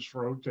 No, you just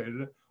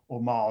rotated it. Well,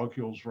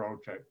 molecules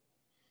rotate.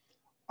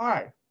 All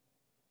right.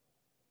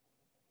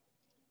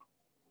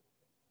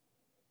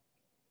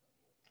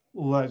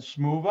 Let's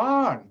move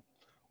on.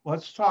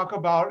 Let's talk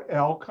about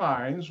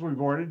alkynes. We've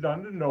already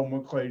done the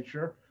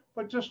nomenclature,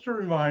 but just to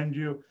remind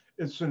you,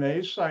 it's an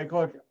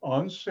acyclic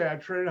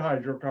unsaturated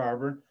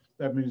hydrocarbon.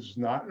 That means it's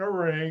not in a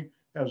ring,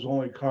 has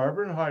only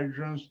carbon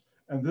hydrogens.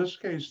 In this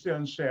case, the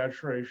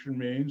unsaturation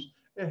means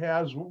it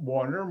has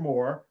one or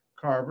more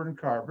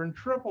carbon-carbon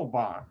triple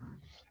bond.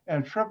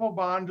 And triple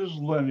bond is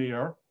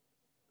linear.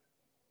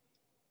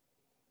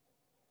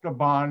 The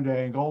bond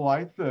angle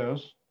like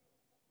this.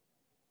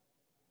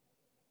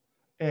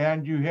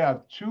 And you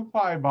have 2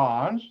 pi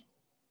bonds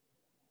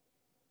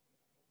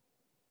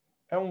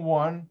and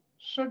 1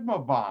 sigma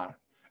bond.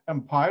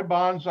 And pi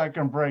bonds I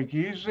can break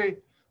easy,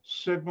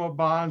 sigma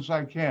bonds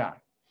I can't.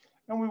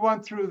 And we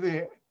went through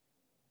the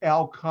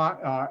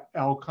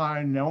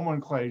alkyne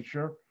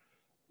nomenclature.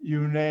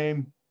 You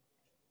name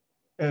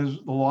as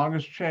the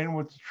longest chain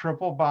with the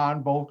triple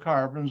bond, both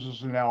carbons,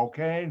 is an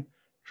alkane.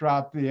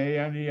 Drop the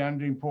ane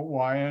ending, put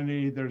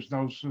yne. There's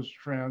no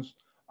cis-trans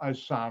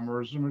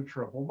isomerism of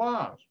triple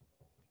bonds.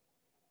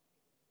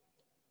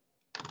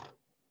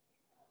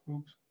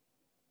 Oops.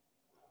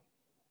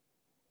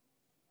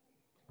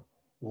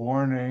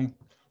 Warning,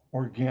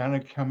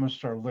 organic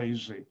chemists are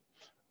lazy.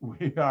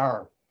 We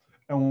are.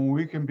 And when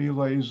we can be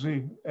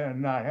lazy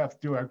and not have to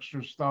do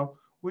extra stuff,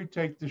 we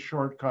take the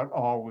shortcut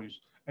always.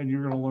 And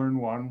you're going to learn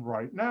one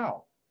right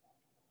now.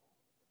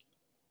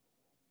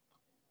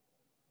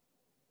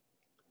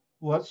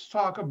 Let's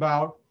talk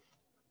about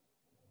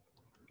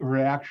the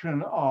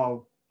reaction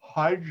of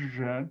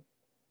hydrogen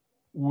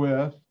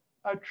with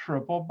a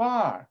triple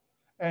bond.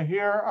 And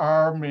here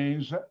are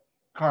means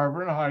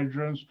carbon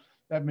hydrogens.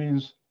 That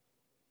means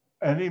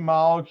any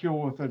molecule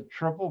with a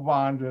triple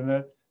bond in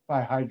it, if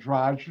I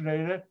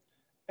hydrogenate it,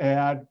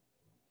 add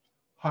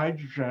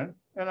hydrogen,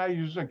 and I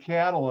use a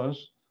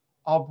catalyst,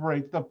 I'll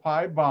break the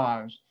pi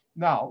bonds.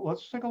 Now,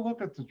 let's take a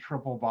look at the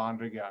triple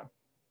bond again.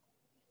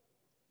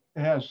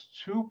 It has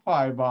 2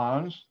 pi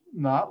bonds,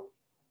 not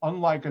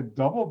unlike a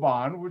double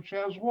bond, which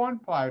has 1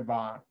 pi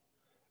bond.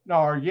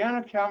 Now,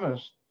 organic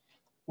chemists,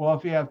 well,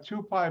 if you have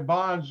 2 pi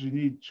bonds, you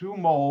need 2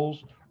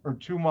 moles or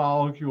 2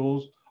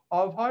 molecules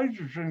of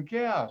hydrogen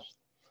gas.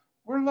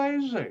 We're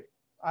lazy.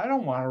 I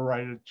don't want to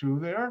write a 2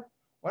 there.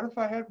 What if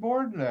I had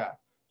more than that?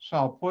 So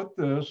I'll put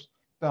this,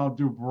 then I'll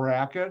do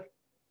bracket,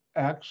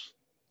 X,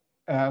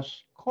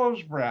 S,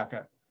 close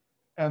bracket.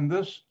 And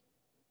this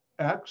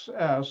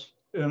XS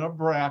in a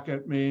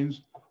bracket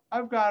means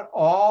I've got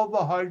all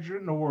the hydrogen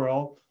in the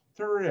world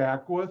to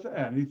react with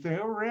anything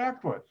it'll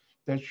react with.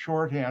 That's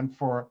shorthand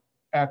for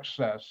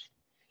excess.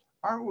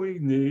 Aren't we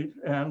neat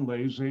and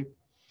lazy?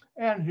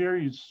 And here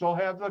you still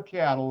have the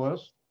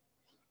catalyst.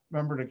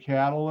 Remember, the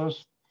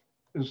catalyst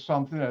is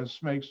something that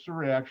makes the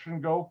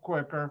reaction go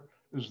quicker,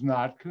 is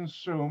not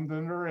consumed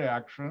in the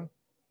reaction.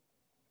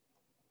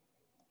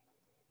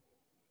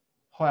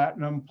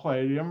 Platinum,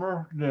 palladium,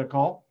 or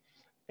nickel.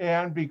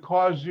 And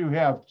because you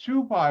have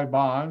 2 pi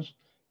bonds,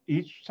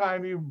 each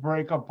time you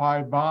break a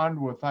pi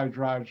bond with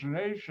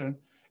hydrogenation,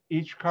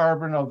 each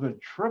carbon of the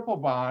triple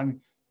bond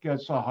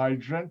gets a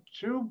hydrogen.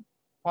 2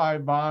 pi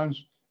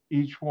bonds,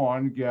 each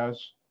one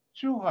gets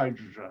 2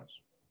 hydrogens.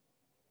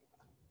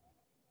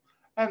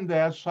 And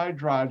that's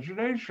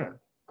hydrogenation.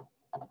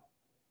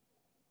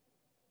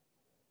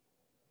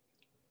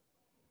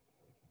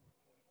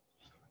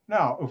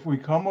 Now, if we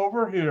come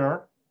over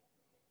here,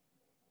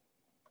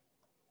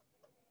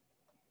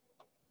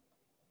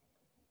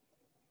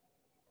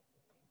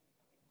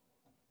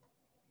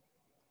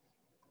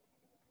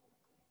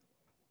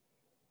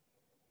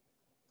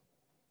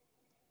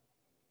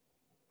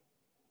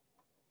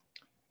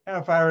 And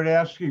if I were to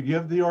ask you,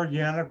 give the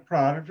organic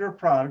product or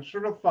products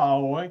are the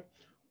following,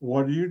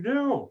 what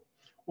do?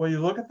 Well, you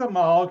look at the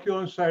molecule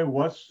and say,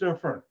 what's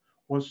different?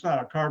 What's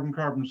not? A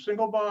carbon-carbon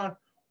single bond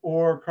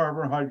or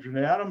carbon-hydrogen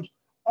atoms?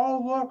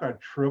 Oh, look, a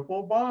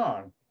triple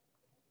bond.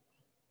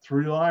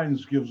 3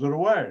 lines gives it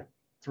away.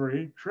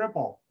 3,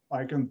 triple,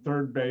 like in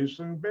third base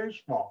in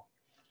baseball.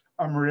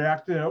 I'm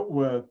reacting it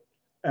with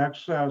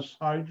excess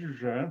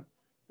hydrogen.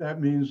 That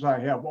means I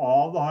have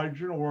all the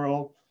hydrogen in the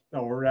world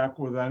that will react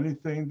with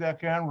anything that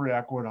can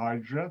react with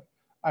hydrogen.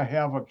 I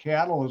have a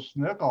catalyst,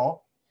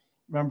 nickel.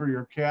 Remember,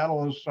 your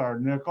catalysts are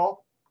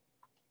nickel,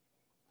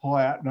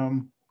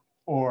 platinum,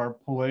 or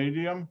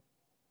palladium.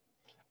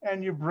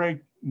 And you break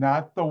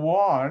not the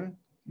one.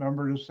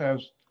 Remember, this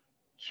has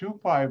 2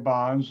 pi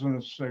bonds and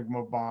a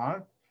sigma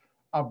bond.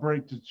 I'll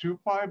break the 2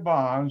 pi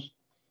bonds,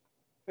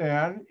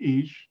 and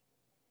each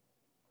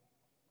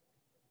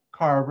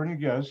carbon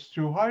gets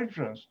 2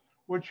 hydrogens,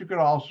 which you could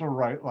also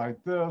write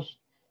like this.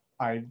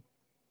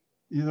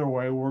 Either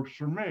way works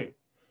for me.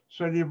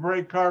 So do you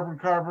break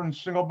carbon-carbon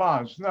single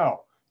bonds?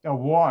 No. Now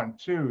 1,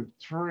 2,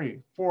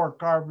 3, 4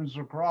 carbons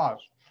across.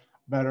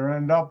 Better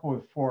end up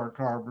with 4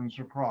 carbons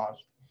across.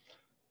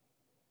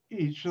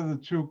 Each of the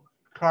 2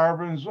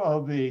 carbons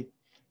of the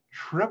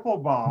triple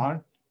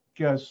bond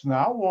gets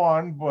not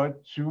 1,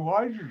 but 2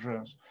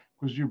 hydrogens,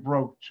 because you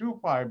broke 2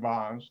 pi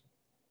bonds.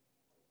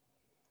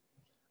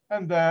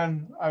 And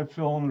then I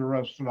fill in the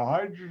rest of the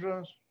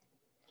hydrogens.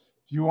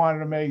 If you wanted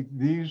to make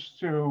these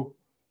 2,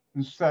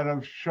 instead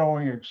of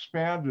showing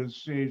expanded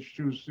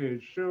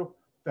CH2, CH2,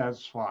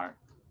 that's fine.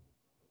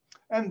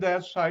 And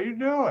that's how you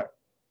do it.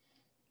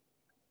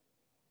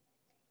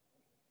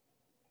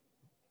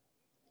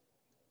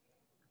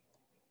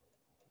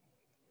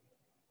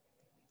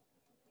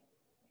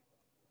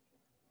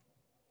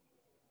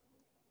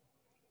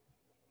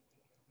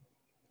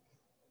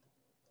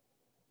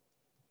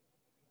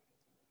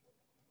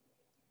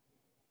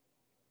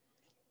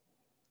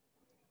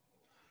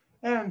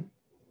 And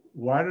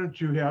why don't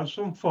you have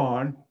some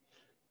fun?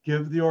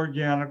 Give the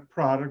organic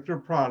product or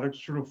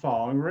products to the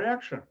following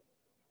reaction.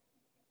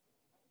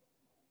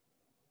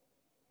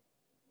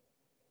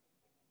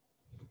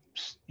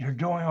 Psst, you're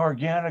doing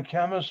organic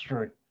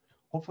chemistry.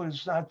 Hopefully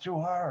it's not too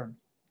hard.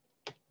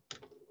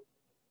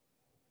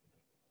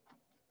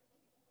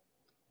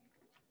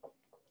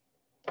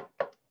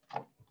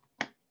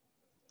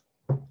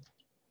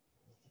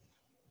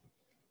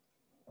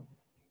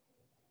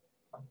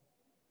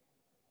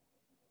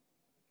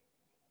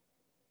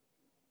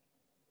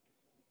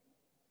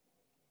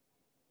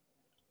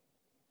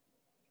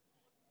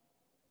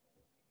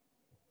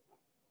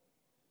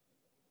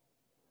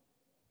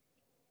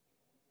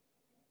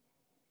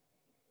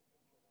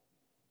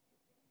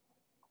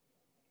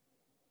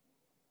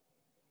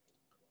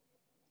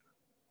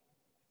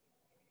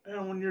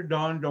 And when you're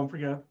done, don't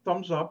forget,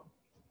 thumbs up.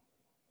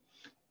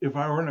 If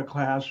I were in a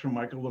classroom,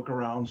 I could look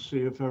around, see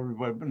if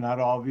everybody, but not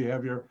all of you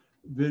have your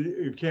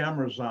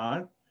cameras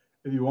on.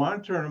 If you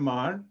want to turn them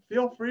on,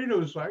 feel free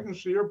to, so I can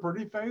see your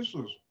pretty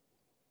faces.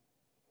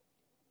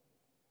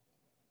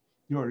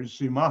 You already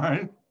see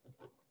mine.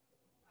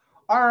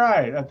 All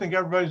right, I think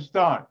everybody's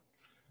done.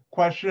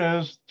 Question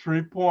is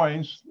 3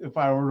 points. If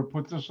I were to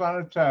put this on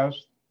a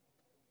test,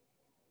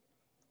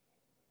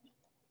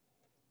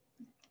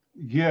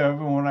 give,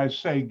 and when I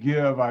say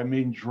give, I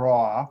mean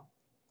draw.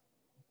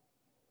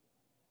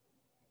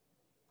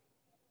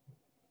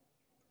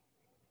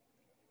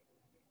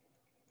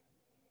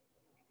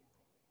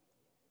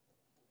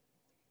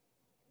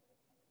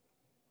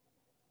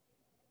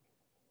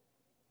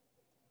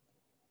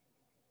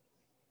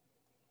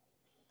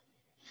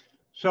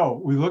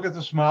 So we look at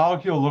this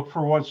molecule, look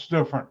for what's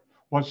different.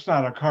 What's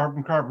not? A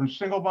carbon-carbon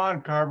single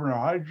bond, carbon or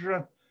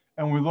hydrogen,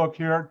 and we look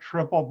here,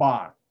 triple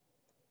bond.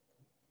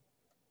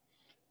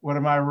 What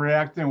am I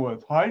reacting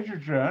with?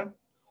 Hydrogen.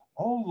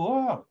 Oh,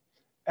 look,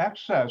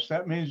 excess.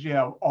 That means you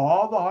have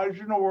all the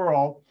hydrogen in the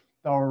world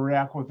that will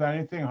react with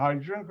anything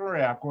hydrogen can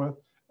react with,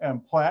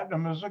 and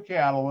platinum is a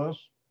catalyst.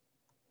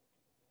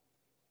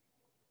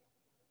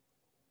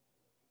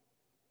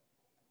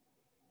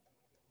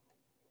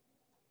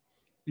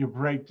 You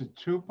break the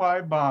 2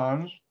 pi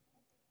bonds,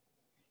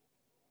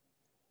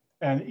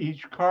 and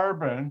each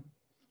carbon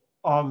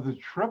of the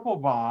triple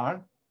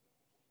bond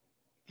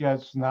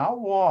gets not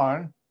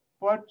 1,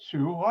 but 2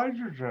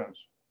 hydrogens.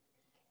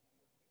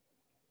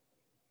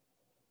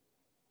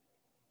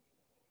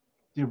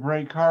 Do you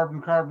break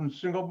carbon-carbon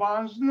single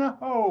bonds?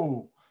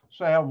 No.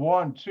 So I have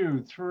 1,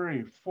 2,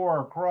 3,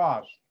 4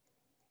 across.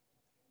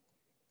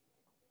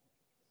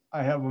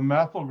 I have a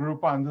methyl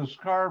group on this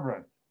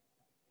carbon.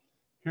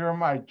 Here are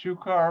my 2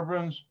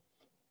 carbons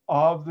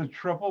of the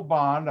triple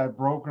bond. I've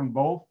broken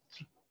both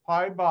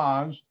pi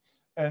bonds,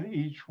 and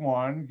each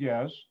one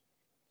gets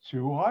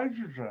 2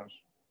 hydrogens.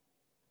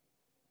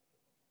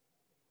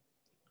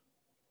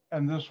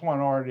 And this one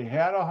already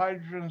had a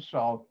hydrogen, so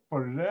I'll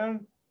put it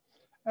in.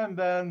 And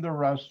then the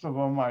rest of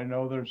them, I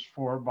know there's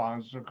 4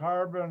 bonds of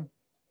carbon.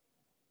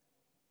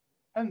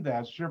 And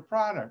that's your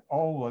product.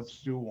 Oh,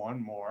 let's do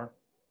one more.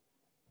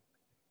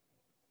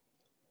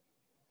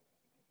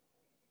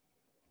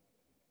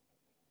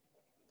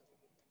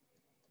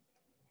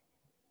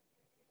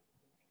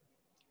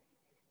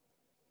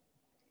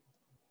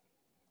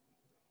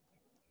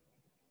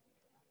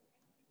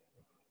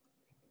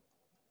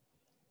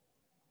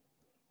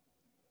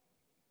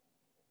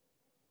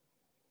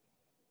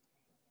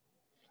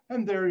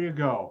 And there you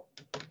go.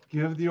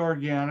 Give the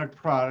organic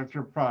product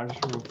or products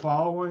for the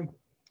following.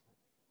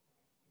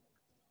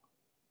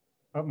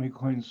 Let me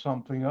clean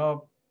something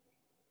up.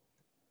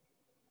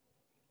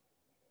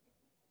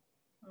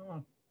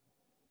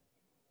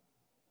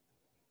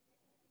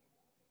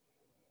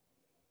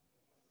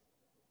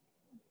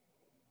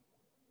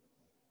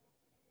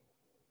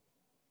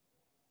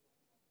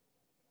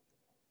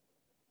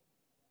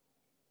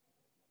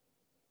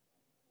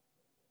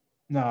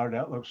 Now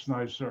that looks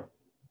nicer.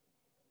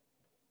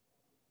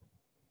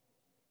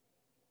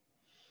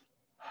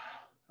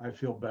 I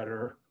feel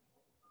better.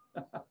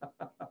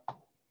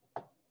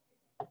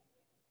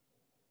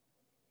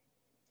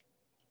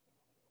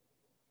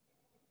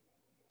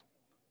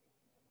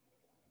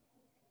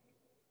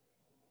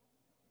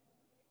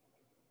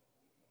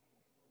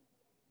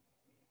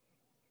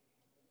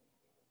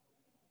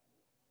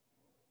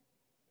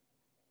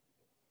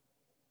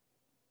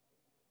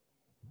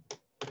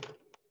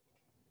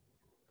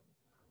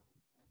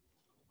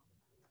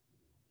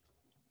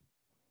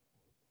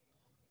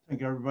 I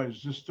think everybody's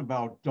just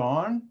about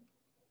done.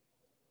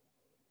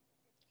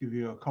 Give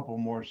you a couple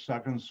more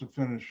seconds to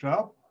finish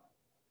up.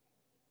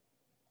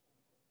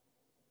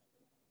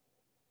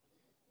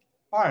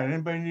 All right,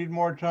 anybody need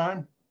more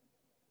time?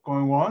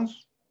 Going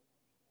once?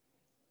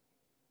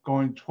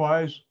 Going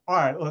twice? All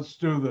right, let's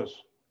do this.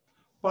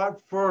 But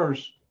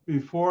first,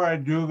 before I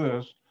do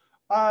this,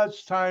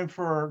 it's time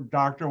for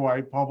Dr.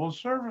 White public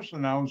service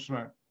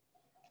announcement.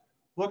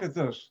 Look at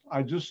this.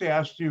 I just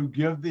asked you,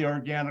 give the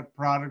organic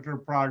product or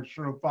products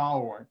for the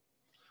following.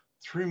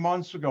 3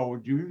 months ago,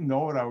 would you even know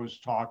what I was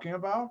talking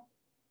about?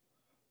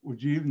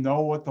 Would you even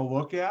know what to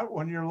look at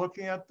when you're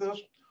looking at this?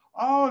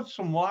 Oh, it's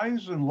some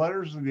lines and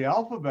letters of the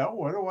alphabet.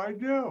 What do I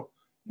do?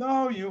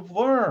 No, you've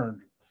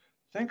learned.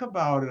 Think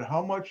about it.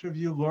 How much have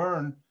you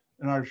learned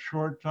in our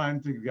short time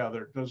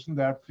together? Doesn't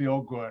that feel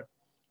good?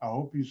 I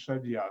hope you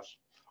said yes.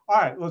 All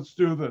right, let's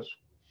do this.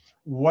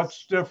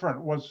 What's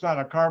different? What's not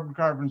a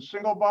carbon-carbon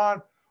single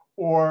bond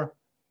or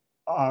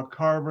a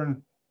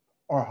carbon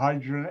or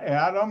hydrogen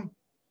atom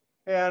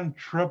and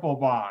triple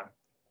bond?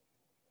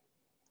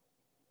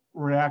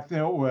 Reacting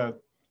it with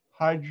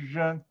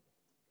hydrogen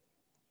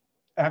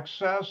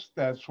excess,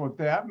 that's what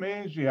that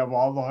means. You have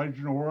all the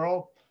hydrogen in the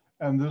world,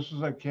 and this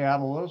is a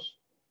catalyst.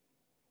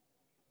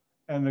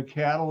 And the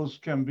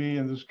catalyst can be,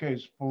 in this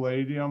case,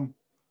 palladium,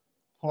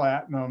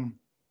 platinum,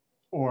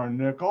 or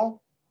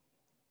nickel.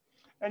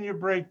 And you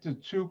break the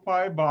 2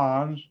 pi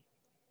bonds.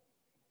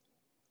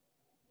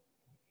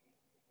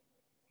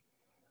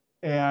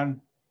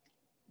 And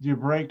do you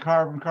break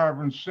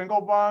carbon-carbon single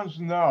bonds?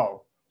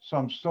 No. So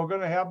I'm still going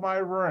to have my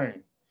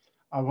ring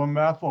of a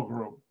methyl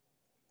group.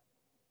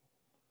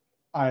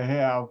 I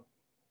have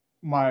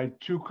my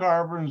 2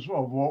 carbons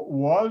of what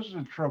was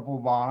a triple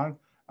bond.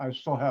 I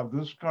still have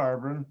this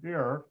carbon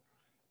here.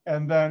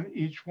 And then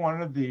each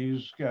one of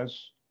these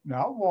gets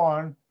not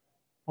 1,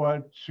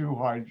 but 2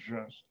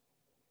 hydrogens.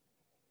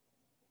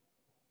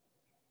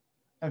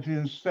 If you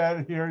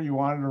instead here, you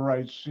wanted to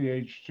write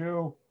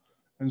CH2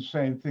 and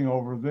same thing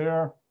over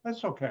there,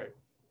 that's okay.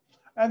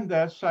 And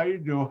that's how you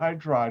do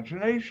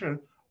hydrogenation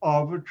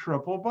of a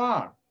triple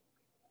bond.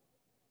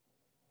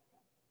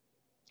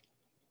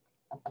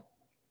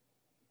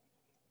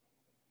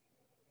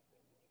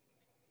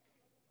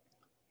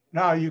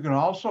 Now you can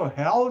also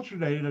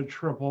halogenate a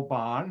triple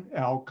bond,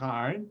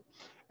 alkyne.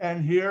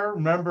 And here,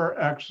 remember,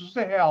 X is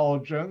the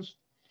halogens,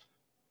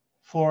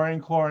 fluorine,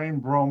 chlorine,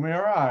 bromine,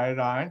 or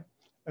iodine.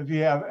 If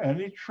you have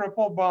any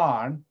triple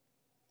bond,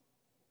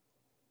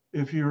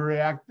 if you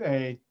react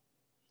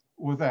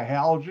with a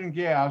halogen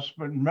gas,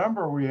 but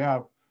remember we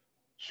have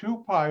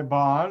 2 pi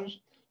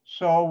bonds,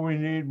 so we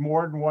need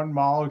more than 1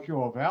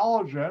 molecule of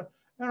halogen,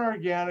 and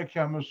organic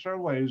chemists are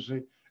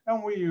lazy,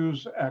 and we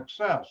use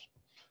excess.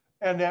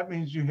 And that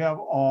means you have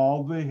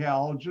all the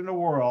halogen in the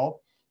world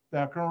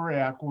that can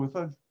react with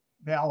a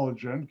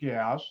halogen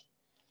gas,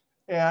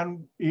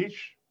 and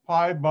each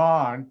pi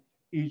bond,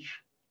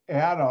 each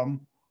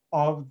atom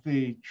of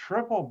the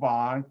triple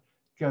bond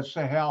gets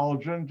a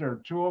halogen. There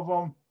are 2 of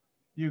them,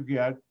 you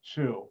get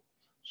 2.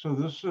 So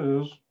this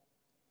is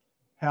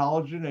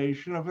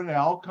halogenation of an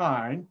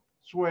alkyne.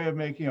 It's a way of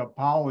making a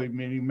poly,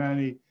 meaning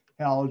many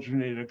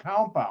halogenated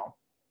compound.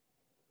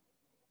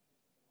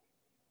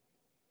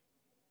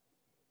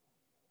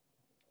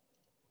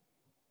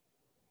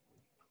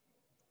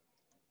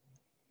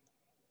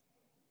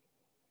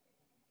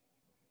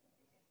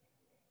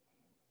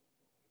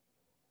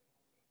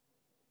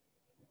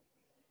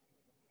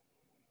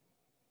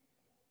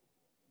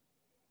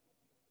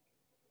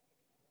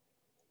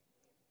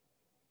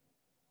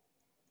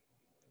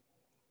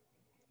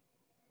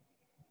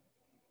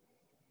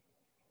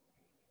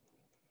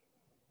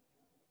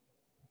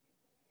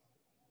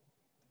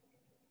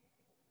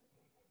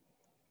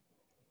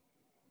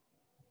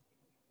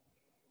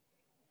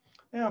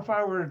 And if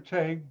I were to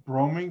take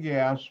bromine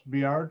gas,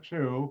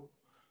 Br2,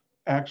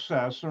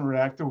 excess, and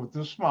react it with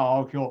this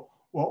molecule,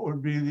 what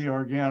would be the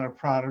organic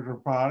product or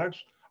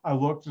products? I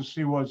look to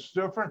see what's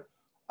different.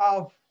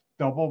 I'll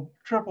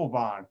triple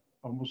bond.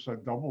 almost a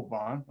double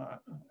bond,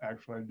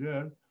 actually I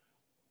did,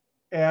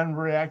 and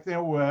reacting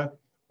it with,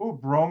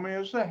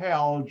 bromine is a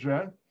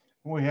halogen.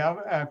 We have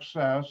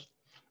excess.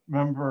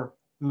 Remember,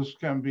 this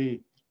can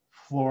be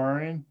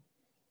fluorine,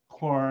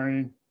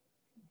 chlorine,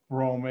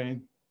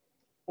 bromine,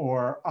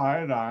 or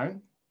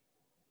iodine.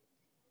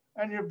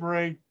 And you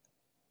break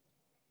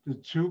the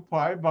 2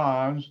 pi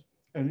bonds,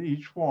 and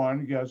each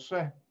one gets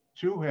 2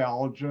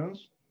 halogens.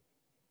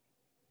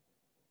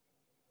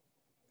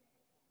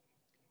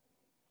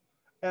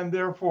 And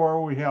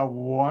therefore, we have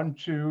 1,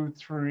 2,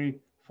 3,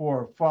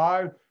 4,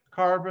 5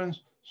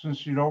 carbons.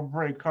 Since you don't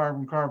break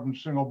carbon-carbon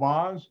single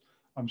bonds,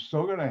 I'm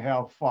still going to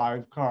have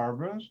 5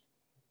 carbons.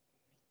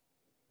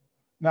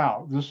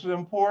 Now, this is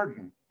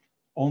important.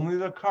 Only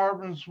the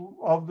carbons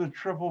of the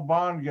triple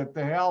bond get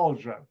the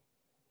halogen.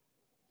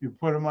 You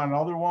put them on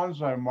other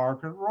ones, I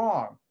mark it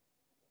wrong.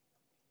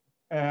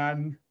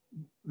 And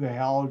the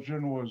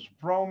halogen was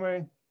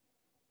bromine.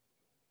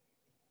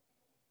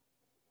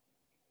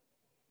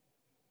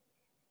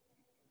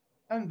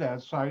 And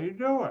that's how you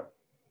do it.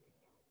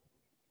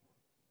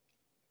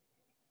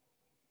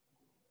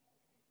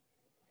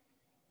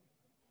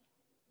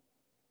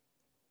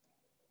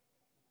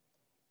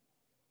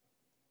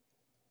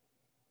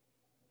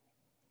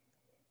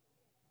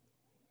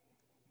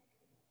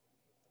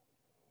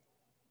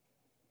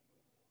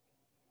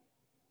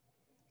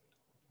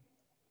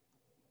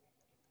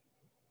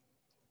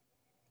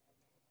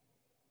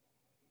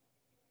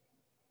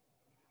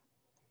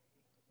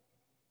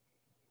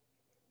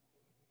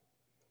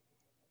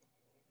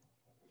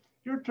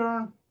 Your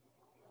turn.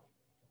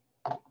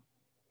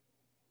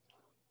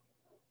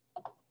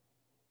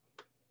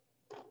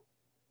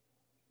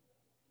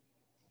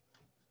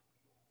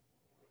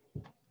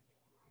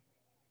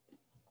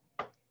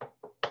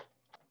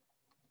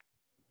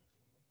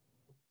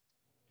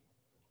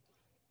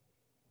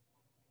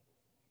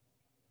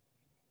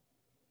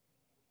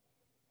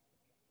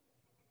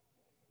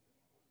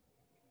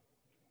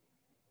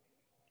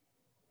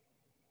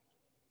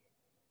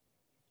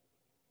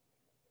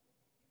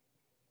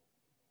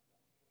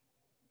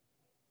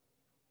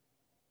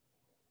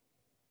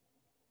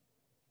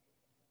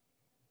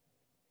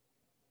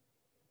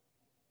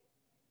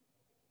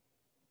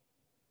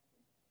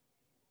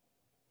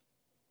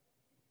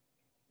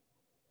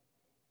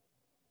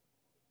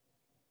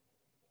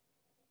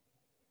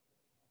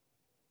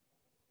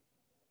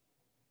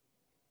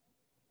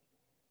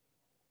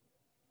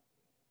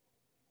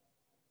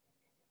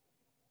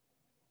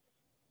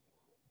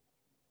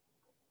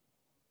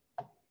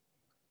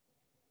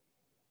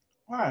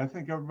 All right, I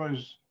think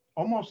everybody's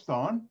almost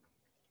done.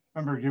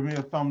 Remember, give me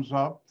a thumbs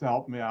up to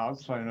help me out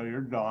so I know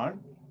you're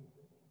done.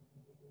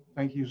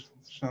 Thank you,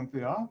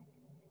 Cynthia. All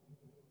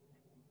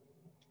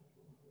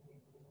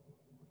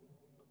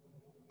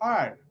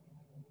right,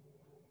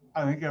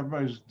 I think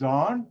everybody's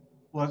done.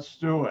 Let's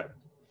do it.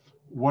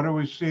 What do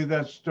we see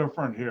that's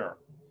different here?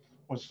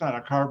 What's not a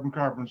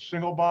carbon-carbon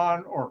single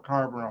bond or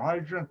carbon or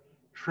hydrogen?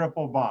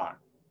 Triple bond.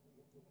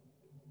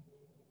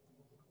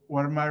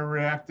 What am I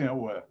reacting it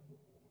with?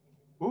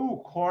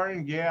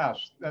 Chlorine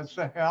gas, that's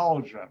a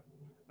halogen.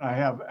 I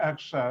have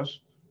excess,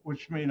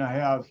 which means I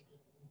have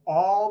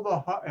all the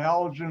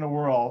halogen in the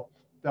world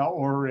that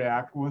will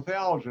react with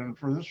halogen.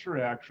 For this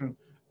reaction,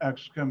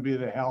 X can be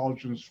the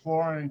halogens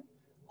fluorine,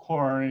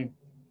 chlorine,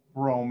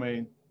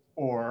 bromine,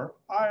 or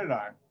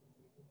iodine.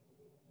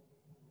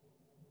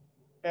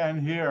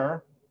 And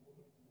here,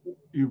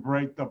 you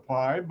break the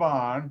pi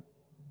bond,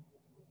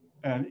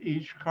 and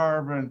each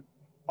carbon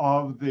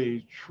of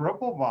the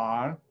triple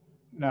bond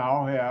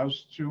now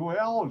has 2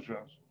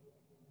 halogens.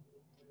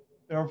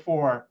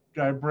 Therefore,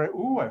 did I break?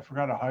 I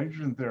forgot a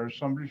hydrogen there.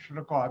 Somebody should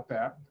have caught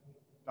that.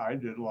 I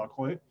did,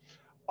 luckily.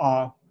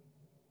 Do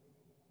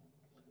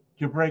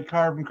you break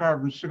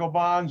carbon-carbon single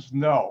bonds?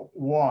 No.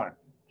 1,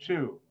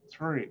 2,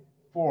 3,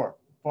 4,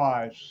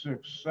 5,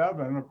 6,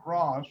 7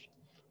 across.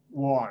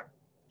 1,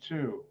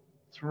 2,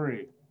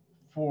 3,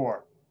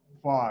 4,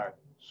 5,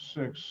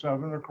 6,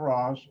 7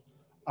 across.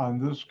 On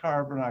this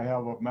carbon, I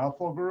have a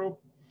methyl group,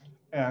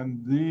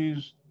 and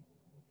these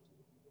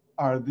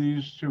are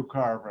these 2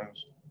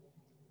 carbons.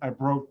 I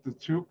broke the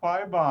 2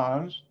 pi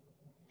bonds,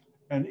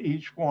 and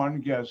each one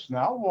gets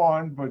not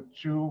 1, but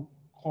 2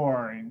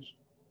 chlorines.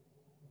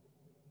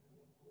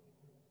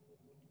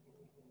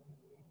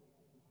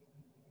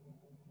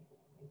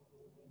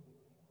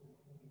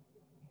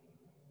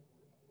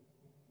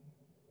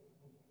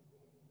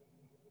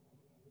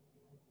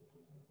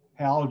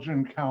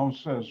 Halogen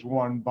counts as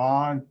 1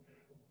 bond.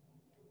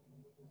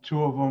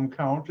 2 of them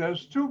count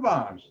as 2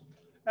 bonds.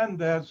 And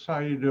that's how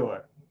you do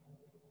it.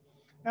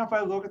 Now, if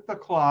I look at the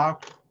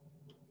clock,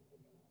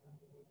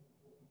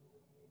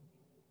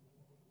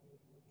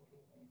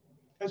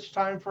 it's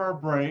time for our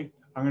break.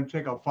 I'm going to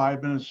take a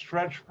 5-minute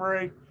stretch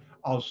break.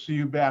 I'll see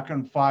you back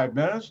in 5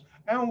 minutes,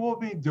 and we'll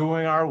be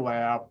doing our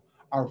lab,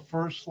 our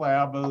first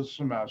lab of the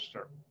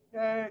semester.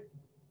 Yay.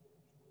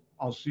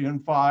 I'll see you in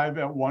 5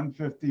 at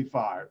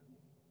 1:55.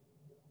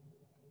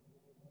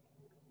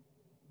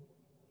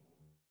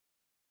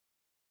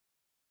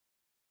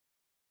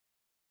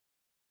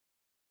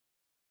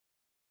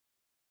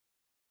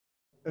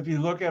 If you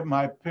look at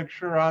my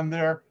picture on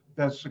there,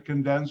 that's the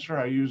condenser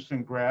I used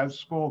in grad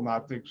school,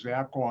 not the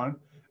exact one.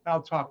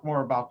 I'll talk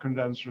more about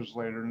condensers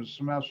later in the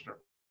semester.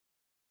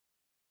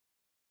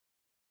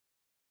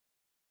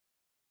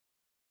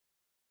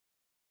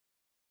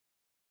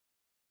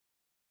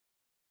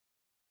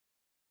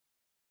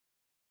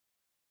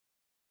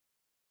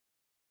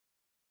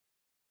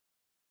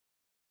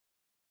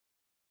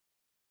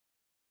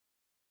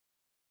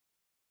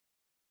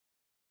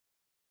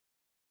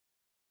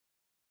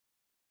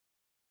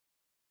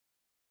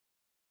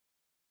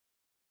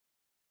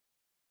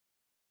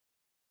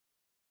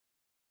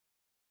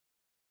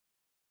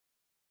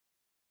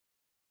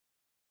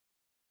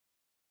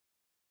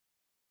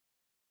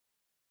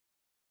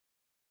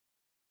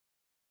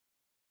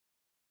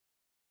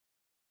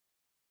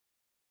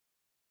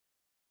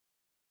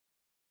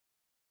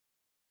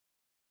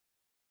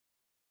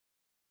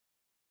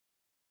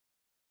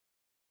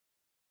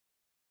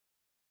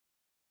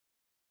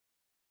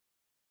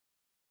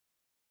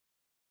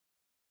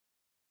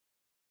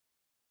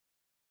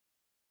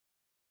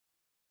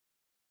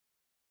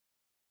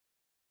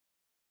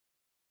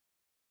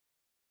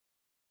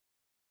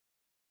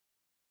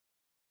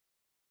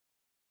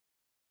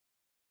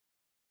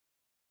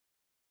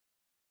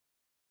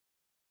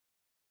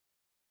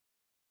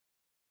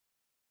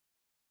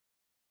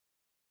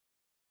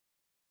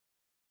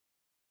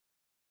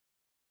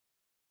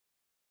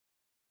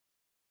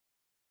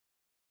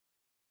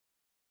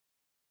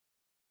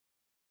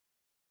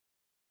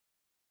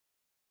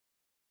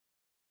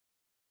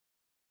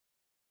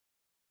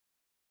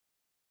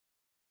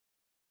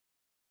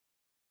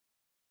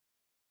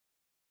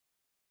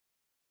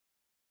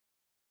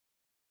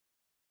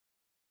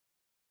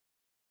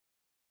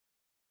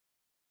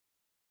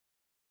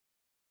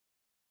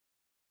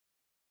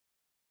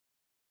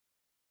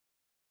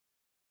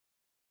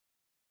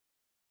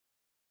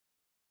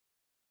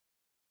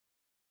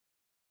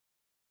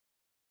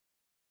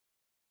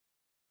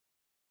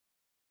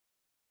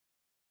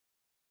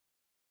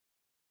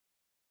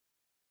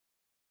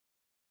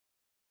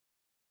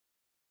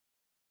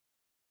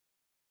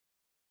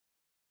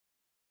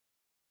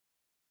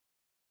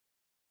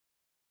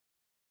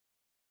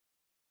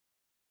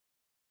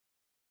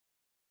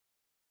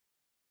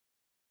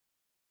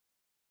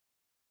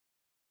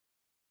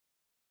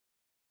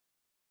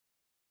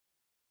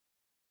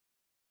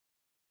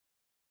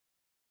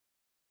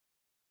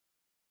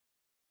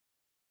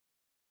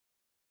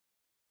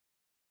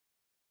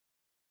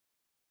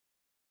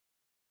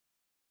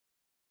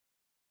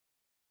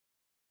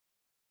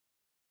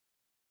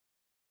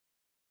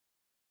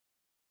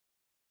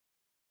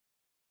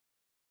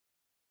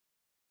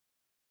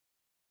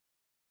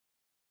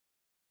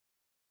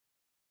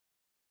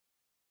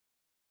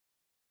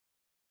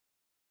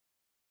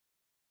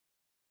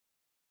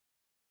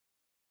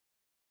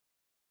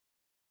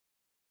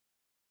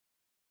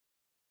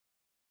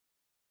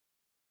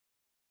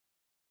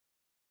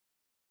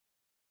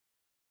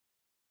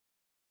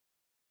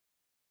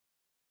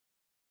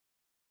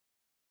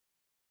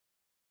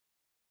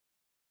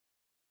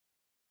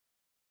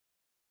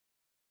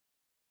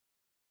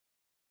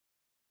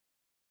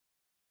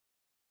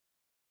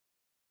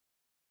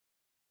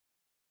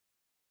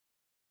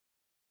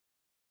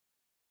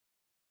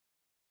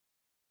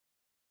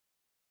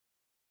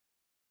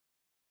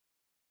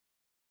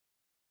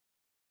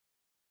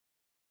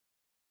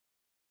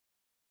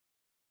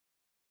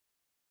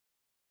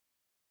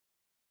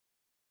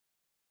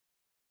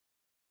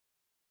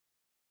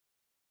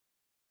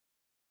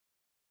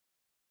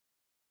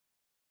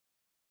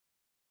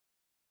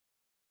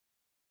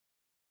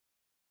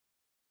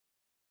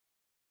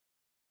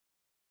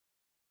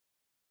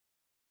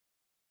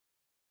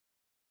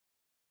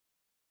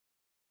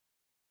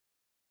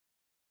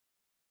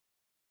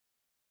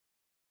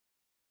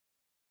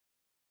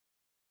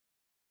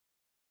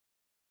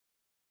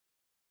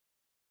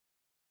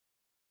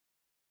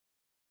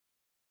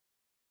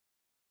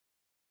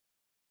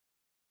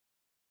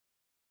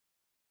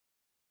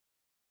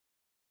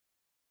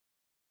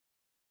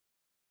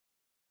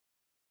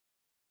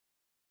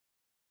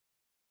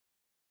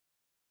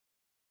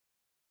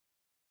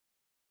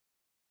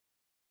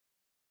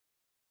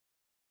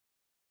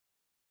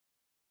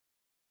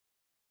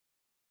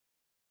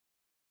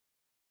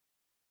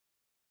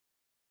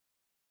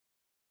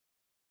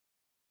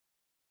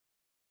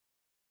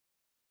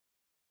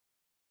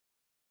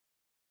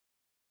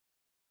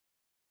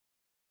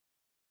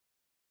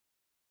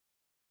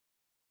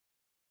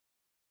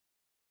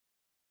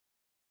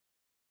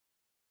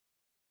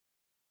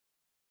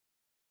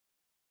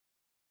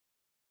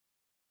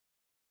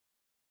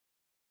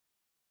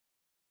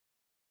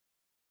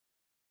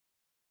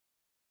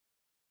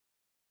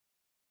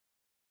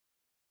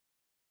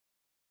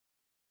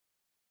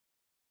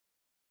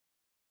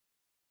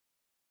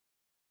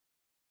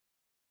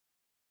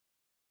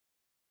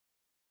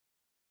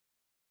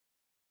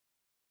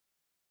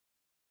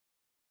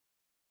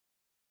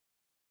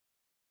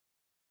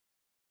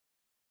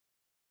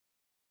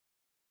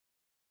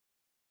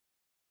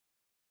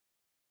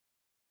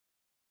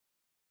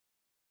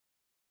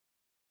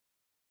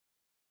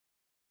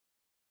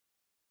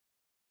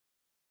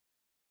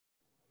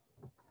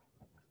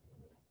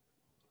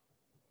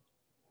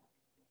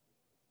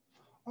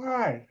 All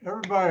right,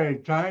 everybody,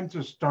 time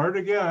to start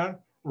again.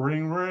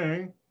 Ring,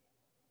 ring.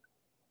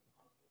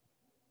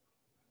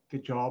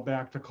 Get you all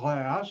back to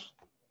class.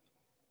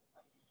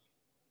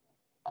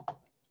 Oh,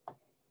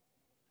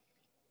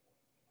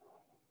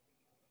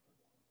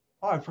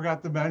 I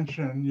forgot to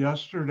mention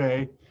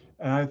yesterday,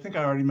 and I think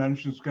I already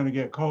mentioned it's going to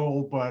get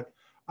cold, but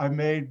I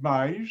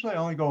usually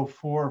only go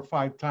 4 or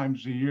 5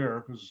 times a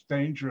year because it's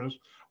dangerous.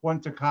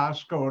 Went to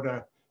Costco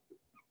to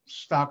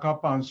stock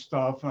up on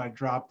stuff and I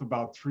dropped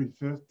about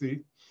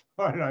 350.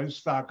 Right, I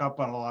stock up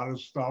on a lot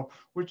of stuff,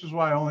 which is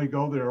why I only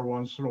go there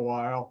once in a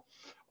while.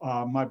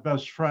 My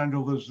best friend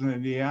who lives in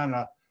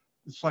Indiana,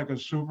 it's like a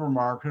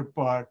supermarket,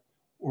 but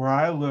where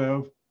I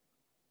live,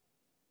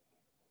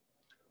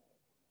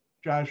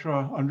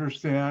 Joshua,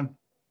 understand,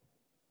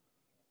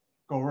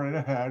 go right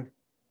ahead.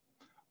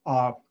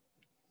 Uh,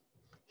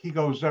 he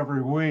goes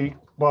every week,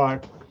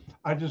 but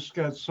I just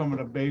get some of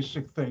the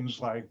basic things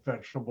like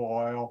vegetable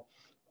oil,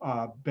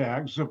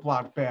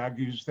 Ziploc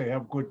baggies. They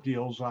have good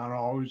deals on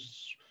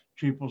always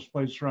cheapest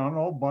place around, a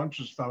whole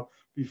bunch of stuff.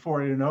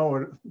 Before you know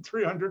it,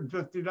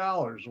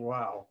 $350.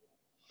 Wow.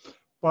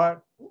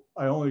 But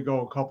I only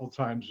go a couple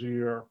times a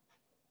year.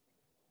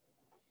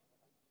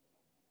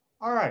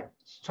 All right,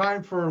 it's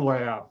time for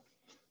lab.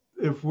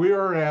 If we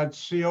are at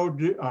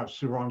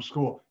wrong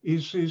school,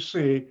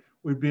 ECC,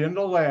 we'd be in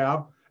the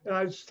lab, and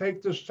I'd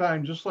take this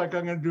time, just like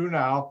I'm going to do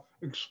now,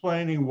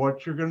 explaining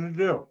what you're going to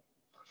do.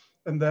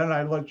 And then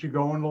I let you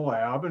go in the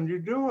lab and you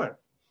do it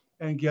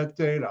and get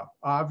data.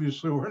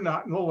 Obviously, we're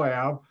not in the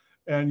lab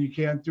and you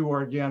can't do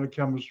organic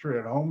chemistry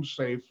at home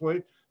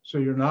safely, so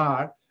you're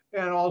not.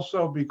 And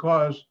also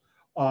because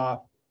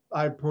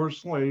I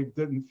personally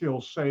didn't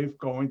feel safe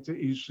going to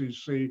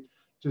ECC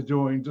to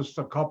doing just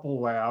a couple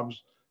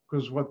labs,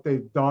 because what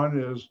they've done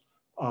is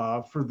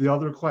for the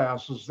other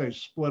classes, they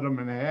split them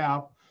in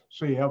half.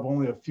 So you have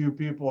only a few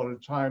people at a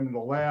time in the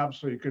lab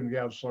so you can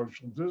have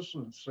social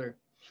distancing.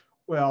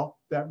 Well,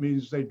 that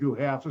means they do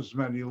half as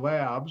many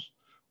labs,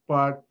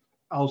 but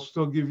I'll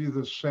still give you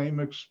the same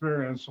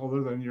experience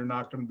other than you're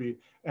not going to be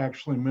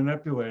actually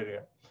manipulating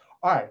it.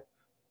 All right,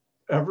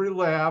 every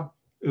lab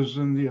is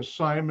in the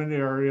assignment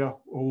area,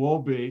 or will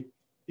be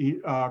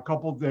a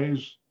couple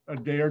days, a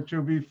day or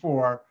two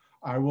before.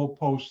 I will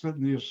post it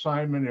in the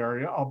assignment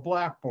area, a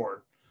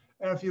Blackboard.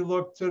 And if you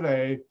look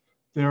today,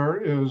 there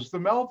is the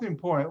melting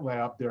point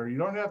lab there. You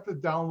don't have to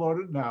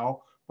download it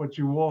now, but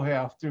you will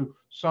have to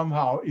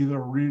somehow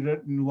either read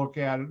it and look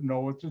at it and know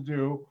what to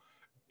do.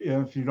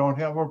 If you don't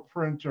have a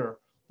printer,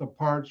 the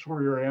parts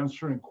where you're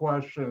answering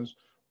questions,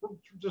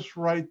 just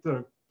write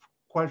the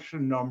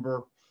question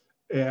number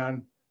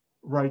and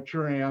write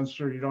your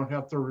answer. You don't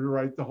have to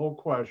rewrite the whole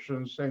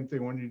question. Same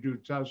thing when you do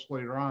tests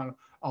later on,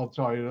 I'll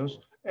tell you this,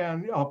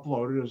 and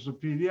upload it as a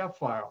PDF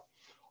file.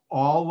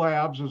 All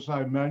labs, as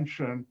I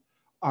mentioned,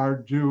 are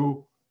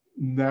due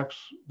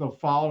the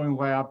following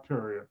lab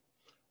period.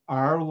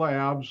 Our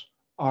labs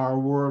are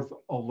worth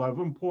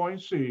 11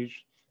 points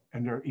each,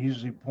 and they're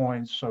easy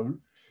points. So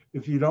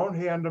if you don't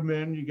hand them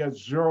in, you get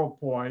 0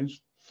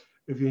 points.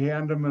 If you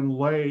hand them in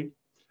late,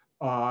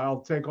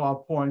 I'll take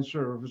off points,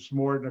 or if it's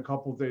more than a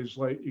couple of days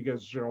late, you get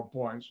 0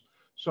 points.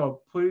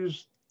 So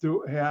please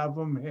do have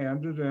them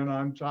handed in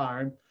on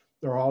time.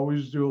 They're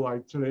always due,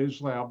 like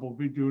today's lab will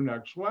be due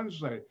next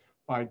Wednesday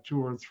by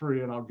 2 or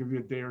 3, and I'll give you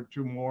a day or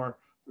two more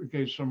in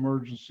case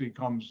emergency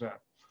comes in.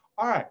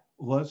 All right,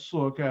 let's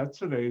look at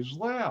today's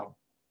lab.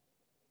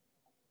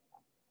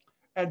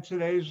 And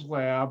today's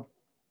lab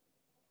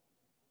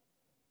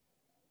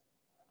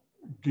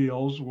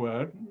deals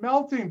with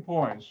melting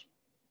points.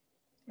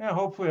 And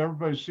hopefully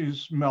everybody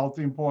sees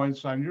melting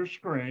points on your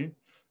screen.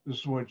 This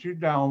is what you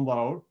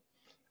download.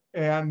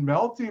 And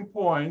melting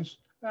points,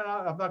 and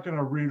I'm not going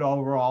to read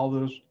over all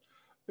this,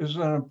 is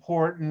an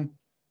important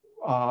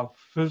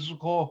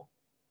physical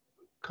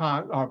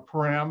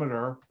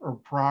parameter or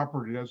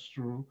property, that's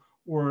the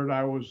word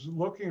I was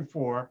looking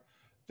for,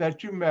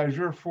 that you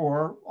measure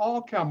for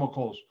all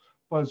chemicals,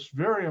 but it's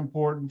very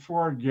important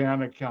for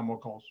organic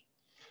chemicals.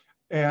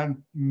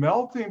 And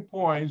melting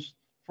points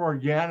for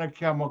organic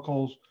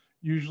chemicals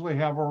usually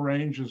have a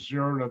range of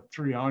 0 to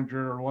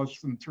 300 or less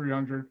than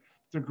 300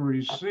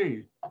 degrees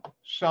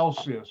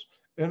Celsius.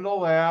 In the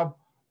lab,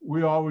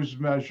 we always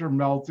measure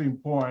melting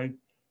point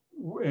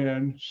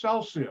in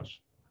Celsius.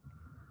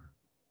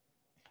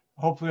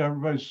 Hopefully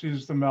everybody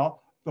sees the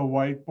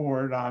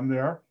whiteboard on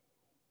there.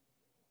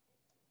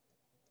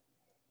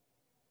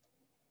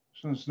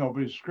 Since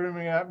nobody's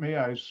screaming at me,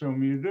 I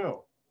assume you do.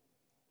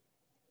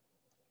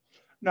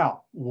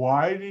 Now,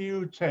 why do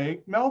you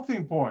take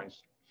melting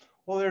points?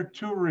 Well, there are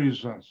 2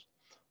 reasons.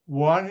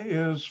 One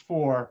is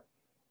for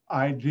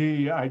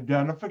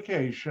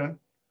identification.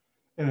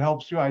 It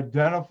helps you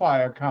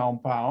identify a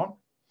compound.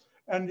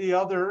 And the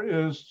other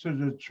is to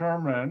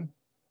determine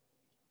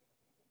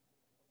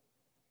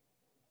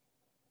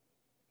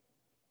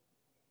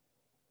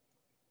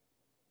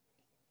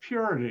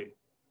purity.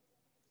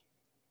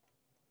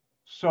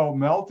 So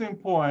melting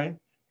point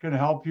can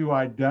help you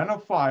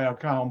identify a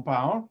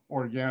compound,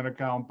 organic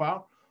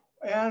compound,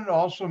 and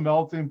also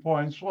melting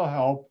points will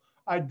help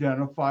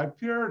identify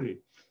purity.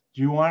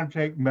 Do you want to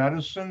take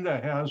medicine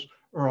that has,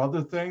 or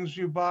other things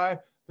you buy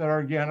that are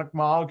organic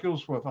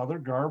molecules with other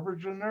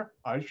garbage in there?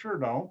 I sure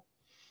don't.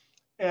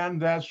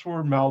 And that's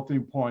where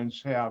melting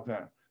points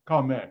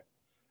come in.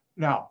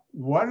 Now,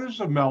 what is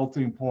a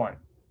melting point?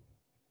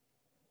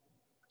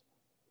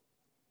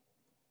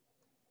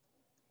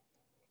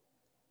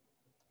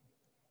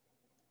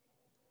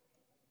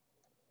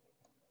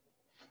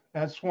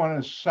 That's when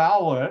a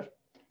solid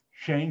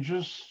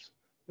changes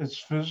its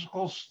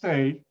physical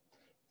state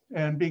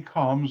and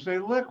becomes a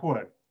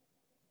liquid.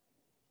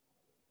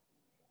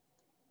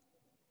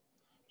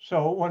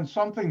 So when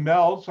something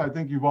melts, I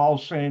think you've all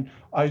seen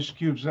ice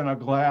cubes in a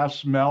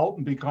glass melt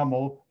and become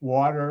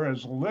water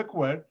as a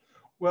liquid.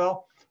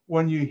 Well,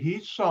 when you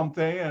heat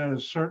something at a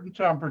certain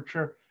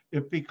temperature,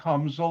 it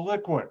becomes a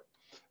liquid.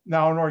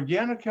 Now, in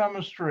organic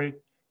chemistry,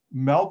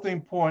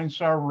 melting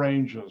points are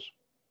ranges.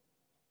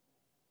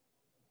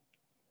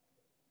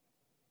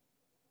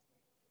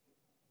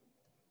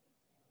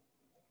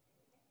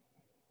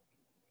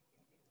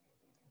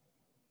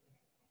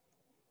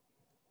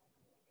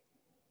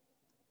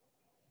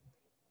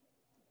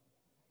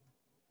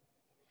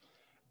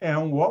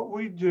 And what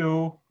we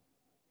do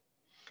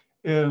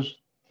is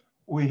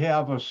we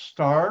have a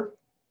start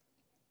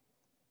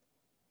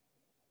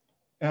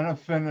and a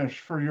finish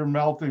for your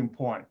melting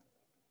point.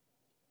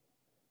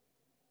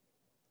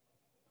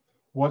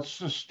 What's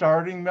the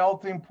starting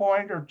melting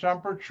point or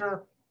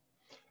temperature?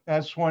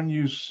 That's when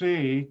you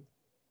see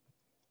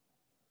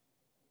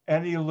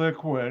any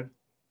liquid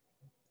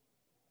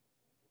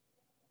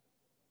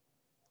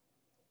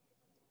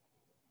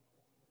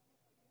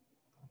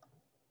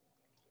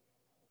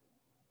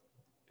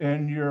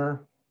in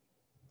your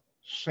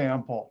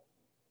sample.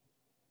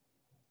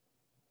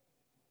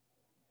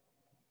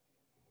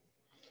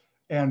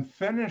 And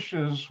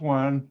finishes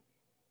when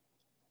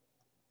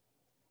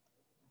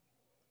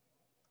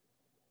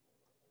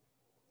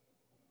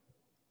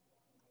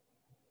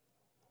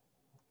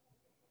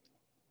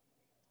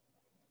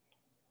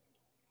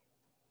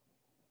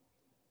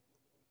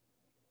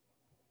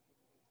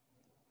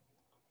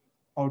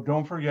oh,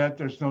 don't forget,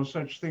 there's no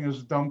such thing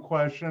as a dumb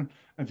question.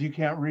 If you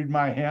can't read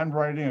my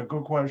handwriting, a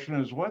good question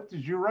is, what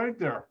did you write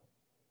there?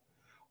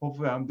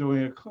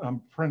 Hopefully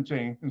I'm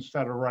printing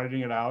instead of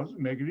writing it out,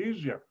 make it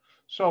easier.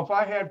 So if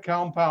I had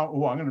compound,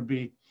 I'm going to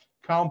be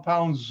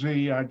compound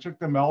Z, I took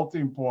the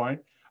melting point,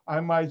 I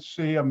might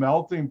see a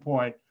melting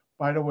point.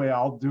 By the way,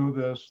 I'll do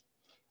this.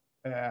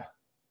 This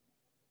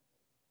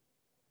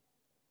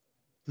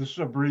is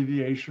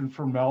abbreviation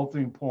for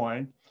melting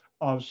point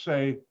of,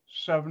 say,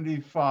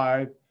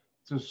 75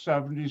 to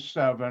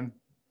 77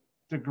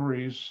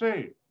 degrees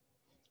C.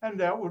 And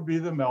that would be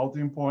the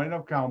melting point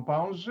of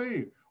compound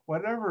Z,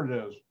 whatever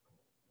it is.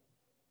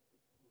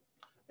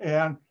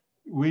 And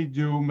we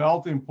do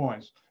melting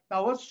points.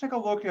 Now let's take a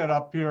look at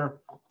up here,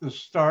 the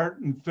start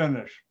and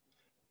finish.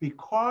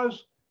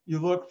 Because you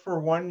look for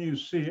when you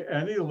see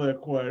any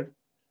liquid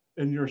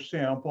in your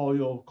sample,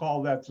 you'll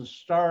call that the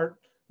start.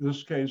 In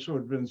this case, it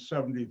would have been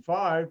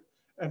 75.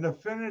 And the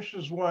finish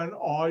is when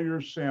all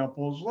your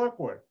sample is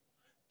liquid.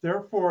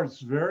 Therefore,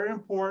 it's very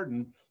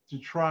important to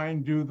try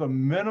and do the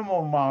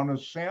minimum amount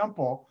of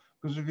sample,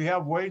 because if you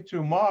have way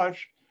too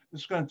much,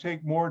 it's going to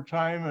take more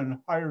time and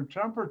higher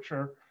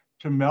temperature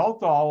to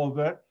melt all of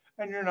it,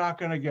 and you're not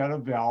going to get a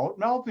valid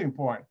melting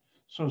point.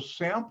 So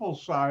sample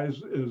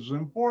size is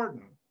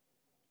important.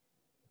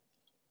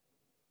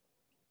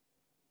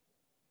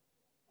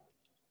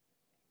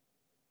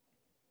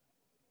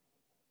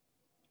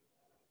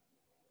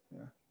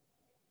 Yeah.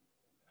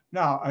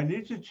 Now, I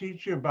need to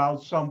teach you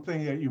about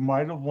something that you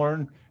might have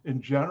learned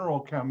in general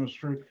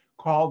chemistry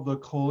called the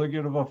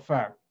colligative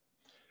effect.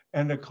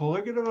 And the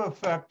colligative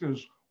effect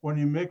is when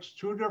you mix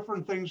two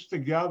different things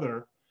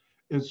together,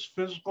 its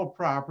physical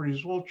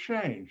properties will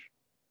change.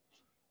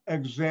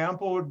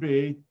 Example would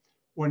be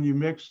when you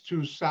mix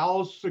two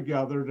solids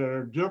together that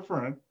are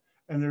different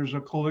and there's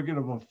a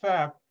colligative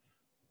effect,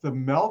 the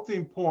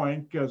melting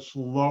point gets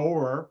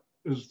lower,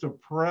 is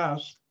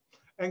depressed,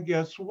 and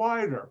gets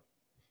wider.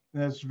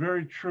 And that's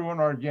very true in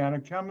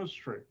organic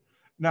chemistry.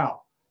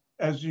 Now,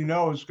 as you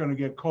know, it's going to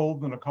get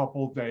cold in a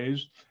couple of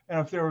days. And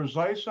if there was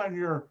ice on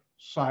your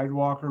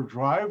sidewalk or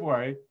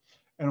driveway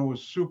and it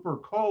was super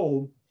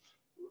cold,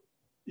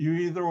 you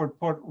either would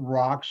put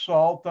rock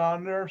salt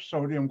on there,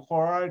 sodium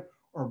chloride,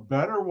 or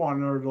better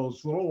one are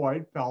those little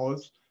white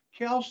pellets,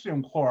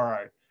 calcium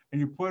chloride.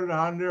 And you put it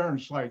on there and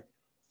it's like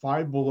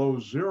 5 below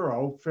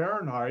 0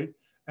 Fahrenheit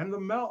and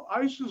the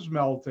ice is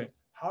melting.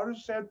 How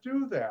does that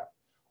do that?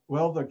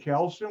 Well, the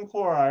calcium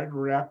chloride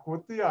reacts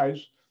with the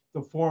ice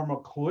to form a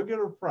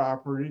colligative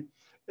property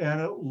and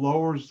it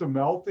lowers the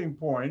melting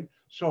point.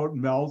 So it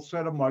melts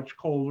at a much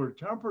colder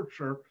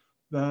temperature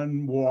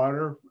than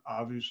water,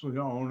 obviously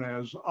known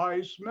as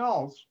ice,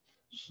 melts,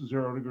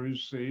 0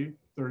 degrees C,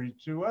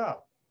 32 F.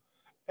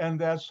 And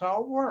that's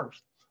how it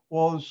works.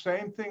 Well, the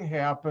same thing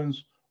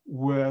happens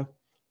with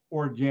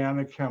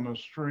organic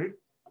chemistry.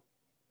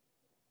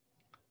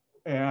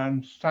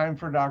 And it's time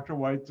for Dr.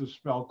 White to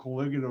spell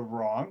colligative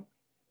wrong.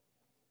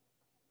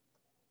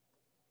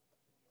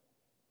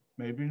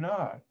 Maybe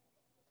not.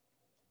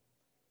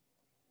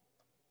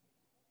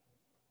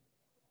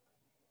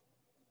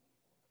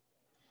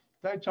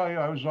 Did I tell you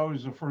I was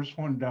always the first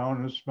one down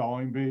in a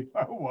spelling bee?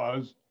 I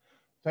was.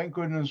 Thank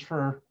goodness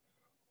for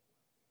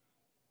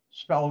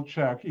spell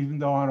check, even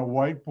though on a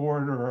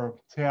whiteboard or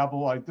a tablet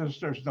like this,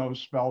 there's no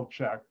spell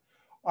check.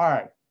 All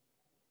right.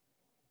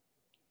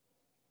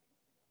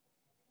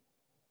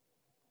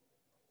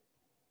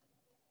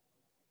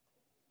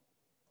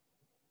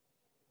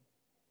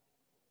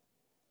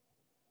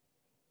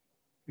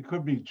 It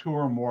could be two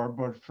or more,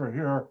 but for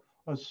here,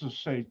 let's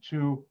just say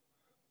two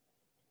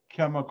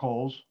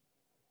chemicals.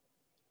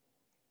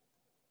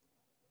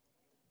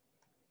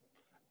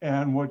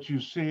 And what you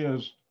see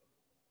is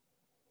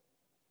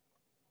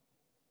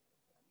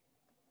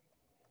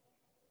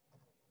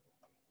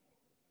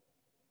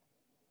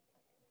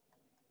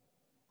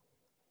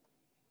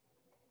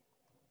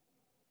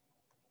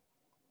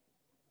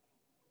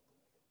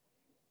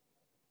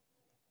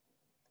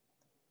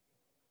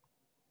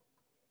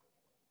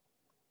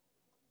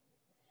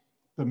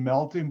the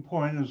melting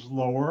point is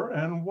lower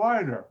and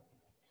wider.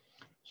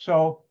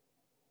 So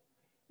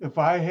if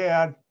I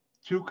had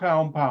two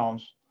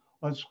compounds,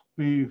 let's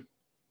be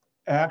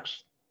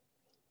X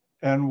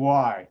and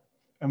Y,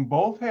 and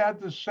both had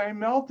the same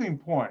melting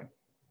point,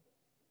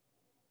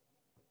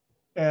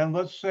 and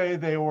let's say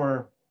they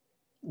were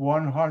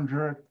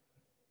 100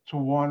 to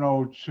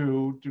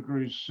 102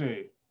 degrees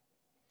C.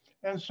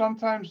 And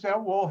sometimes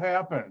that will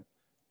happen.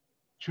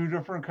 Two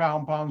different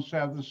compounds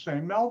have the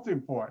same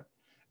melting point.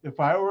 If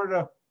I were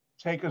to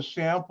take a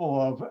sample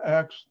of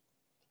X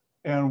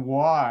and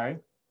Y,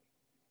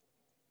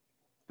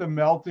 the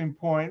melting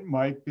point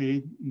might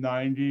be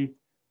 90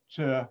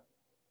 to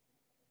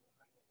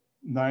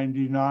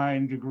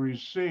 99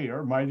 degrees C, or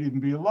it might even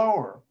be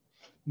lower.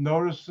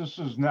 Notice this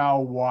is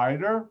now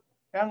wider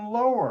and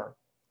lower.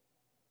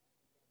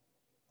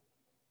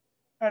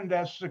 And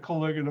that's the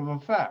colligative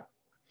effect.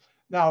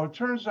 Now, it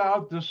turns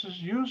out this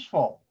is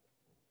useful.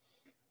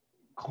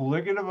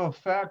 Colligative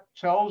effect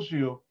tells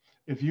you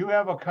if you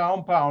have a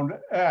compound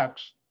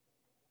X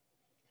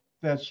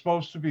that's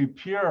supposed to be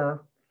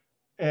pure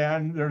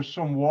and there's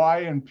some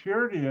Y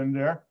impurity in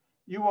there,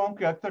 you won't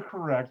get the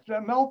correct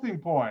melting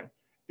point.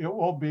 It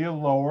will be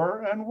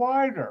lower and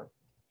wider.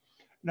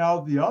 Now,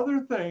 the other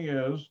thing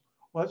is,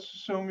 let's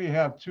assume you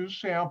have two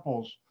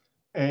samples,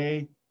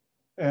 A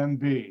and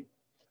B,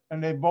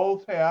 and they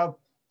both have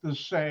the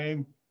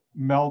same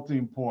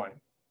melting point.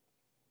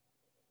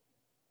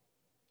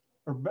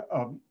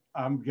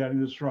 I'm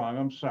getting this wrong,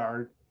 I'm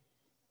sorry.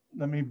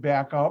 Let me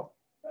back up.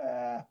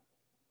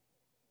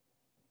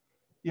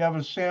 You have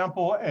a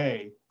sample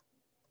A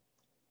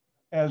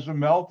as a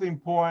melting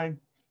point,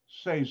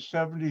 say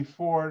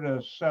 74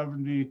 to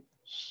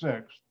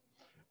 76.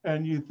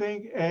 And you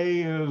think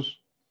A is,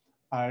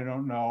 I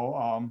don't know,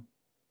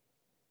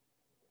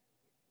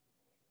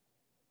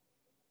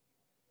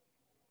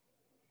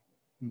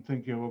 I'm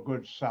thinking of a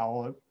good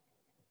solid.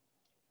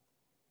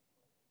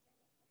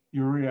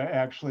 Urea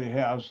actually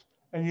has,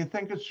 and you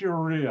think it's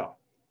urea.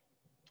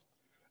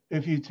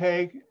 If you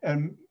take a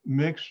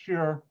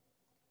mixture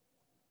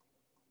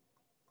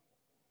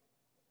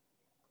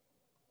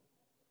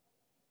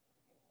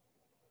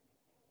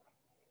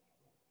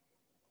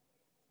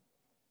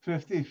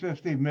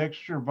 (50-50)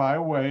 mixture by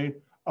weight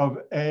of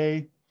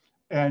A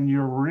and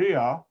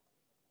urea,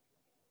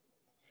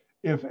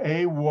 if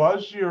A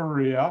was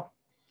urea,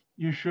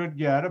 you should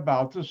get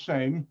about the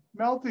same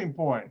melting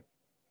point.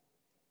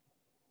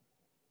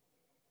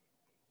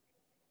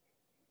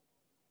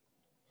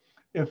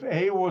 If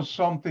A was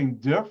something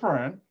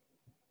different,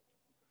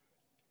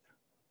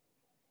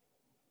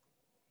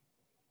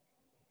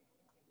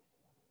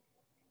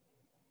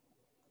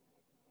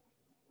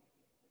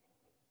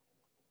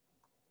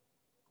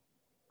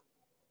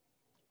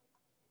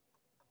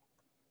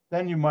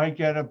 then you might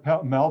get a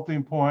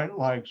melting point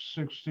like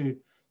 60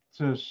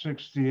 to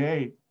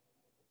 68.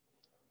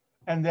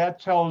 And that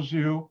tells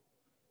you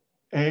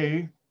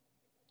A,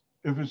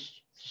 if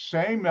it's the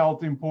same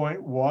melting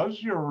point,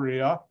 was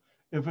urea.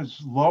 If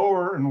it's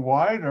lower and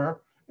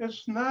wider,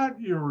 it's not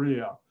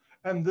urea.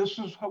 And this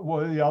is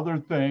the other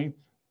thing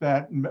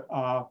that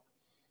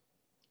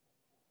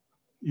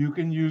you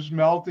can use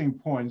melting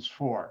points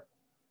for.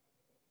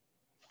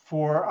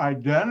 For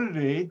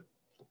identity,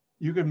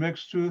 you can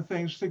mix two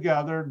things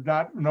together,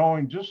 not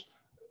knowing just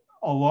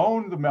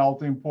alone the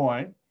melting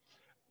point,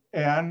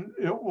 and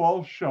it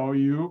will show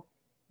you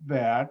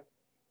that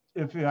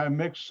if I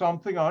mix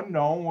something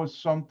unknown with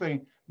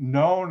something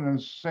known and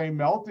the same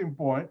melting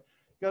point,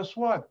 guess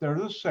what? They're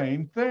the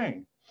same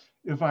thing.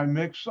 If I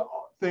mix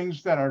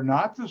things that are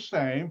not the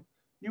same,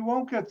 you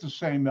won't get the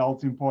same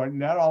melting point,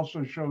 and that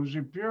also shows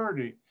you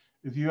purity.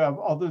 If you have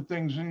other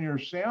things in your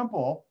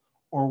sample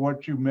or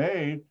what you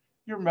made,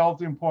 your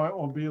melting point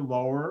will be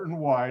lower and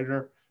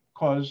wider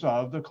because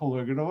of the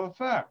colligative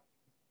effect.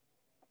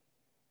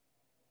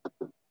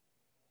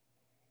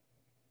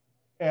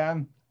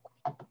 And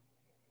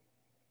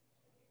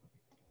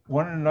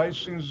one of the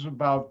nice things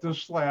about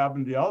this lab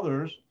and the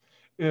others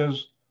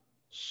is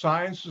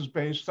Science is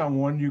based on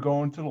when you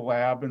go into the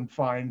lab and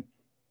find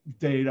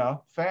data,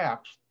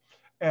 facts.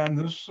 And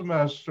this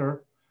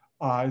semester,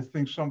 I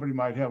think somebody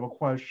might have a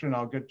question.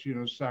 I'll get to you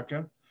in a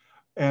second.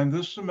 And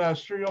this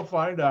semester, you'll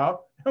find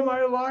out, am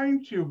I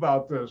lying to you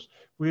about this?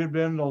 If we had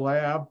been in the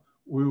lab,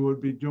 we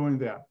would be doing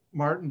that.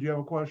 Martin, do you have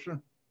a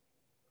question?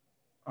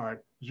 All right,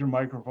 is your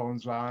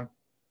microphone's on?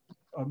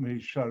 Let me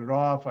shut it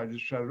off. I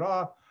just shut it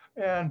off.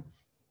 And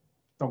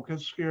don't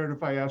get scared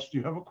if I ask, do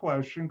you have a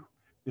question?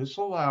 It's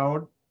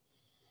allowed.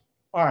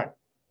 All right.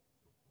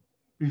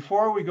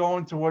 Before we go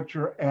into what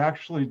you're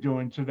actually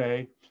doing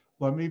today,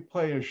 let me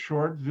play a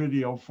short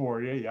video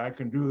for you. Yeah, I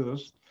can do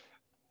this.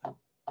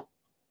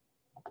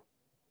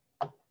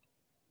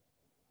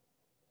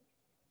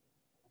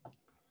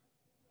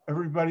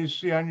 Everybody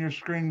see on your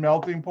screen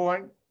melting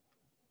point?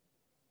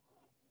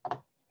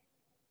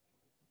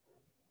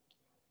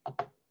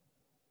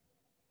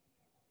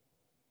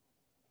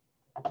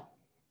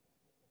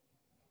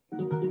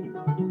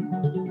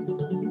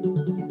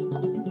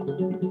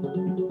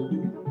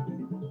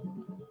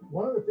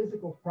 One of the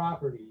physical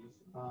properties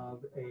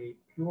of a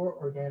pure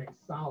organic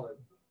solid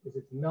is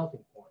its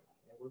melting point.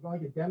 And we're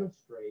going to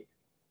demonstrate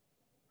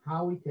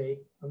how we take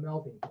a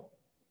melting point.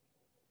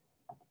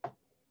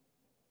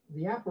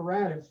 The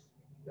apparatus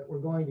that we're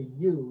going to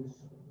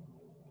use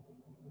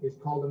is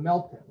called a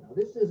melt tent. Now,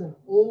 this is an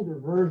older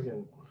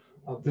version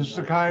of this is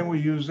the kind we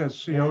use at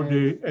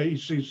COD,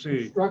 ACC.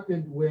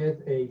 Constructed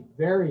with a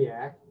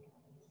variac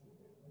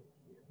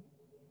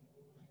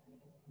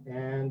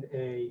and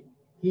a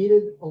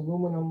heated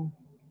aluminum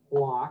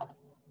block,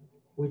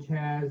 which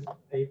has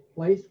a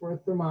place for a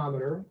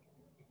thermometer,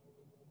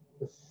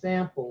 the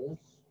samples,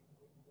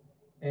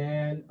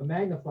 and a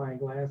magnifying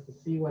glass to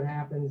see what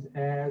happens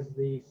as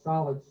the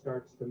solid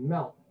starts to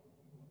melt.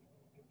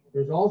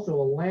 There's also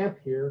a lamp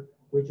here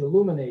which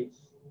illuminates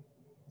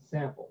the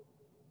sample.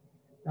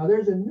 Now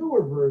there's a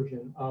newer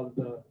version of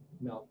the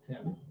melt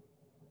tent.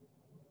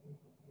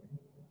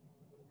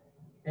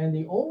 And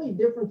the only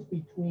difference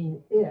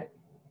between it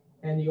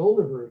and the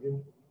older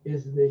version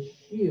is the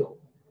shield,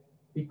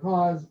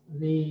 because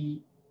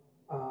the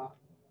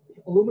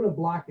aluminum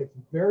block gets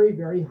very,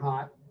 very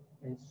hot,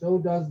 and so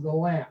does the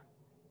lamp.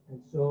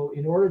 And so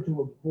in order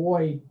to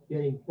avoid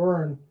getting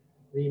burned,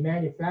 the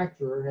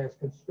manufacturer has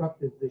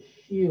constructed the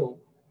shield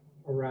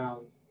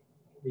around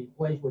the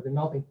place where the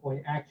melting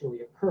point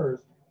actually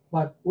occurs.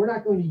 But we're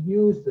not going to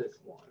use this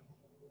one,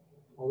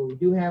 although we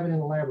do have it in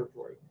the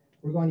laboratory.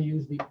 We're going to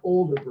use the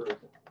older version.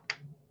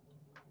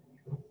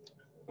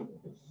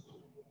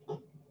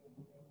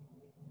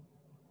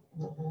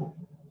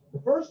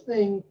 The first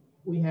thing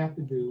we have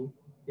to do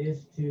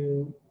is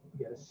to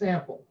get a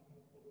sample.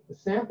 The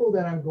sample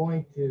that I'm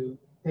going to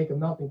take a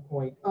melting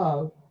point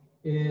of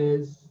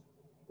is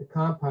the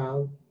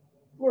compound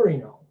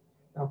fluorinone.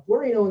 Now,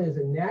 fluorinone is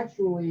a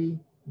naturally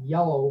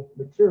yellow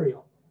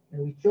material,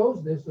 and we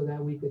chose this so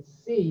that we could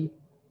see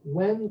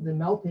when the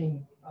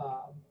melting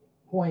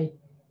point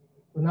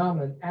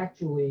phenomenon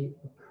actually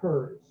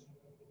occurs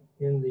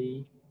in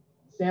the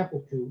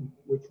sample tube,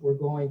 which we're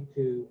going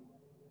to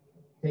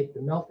take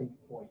the melting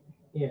point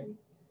in.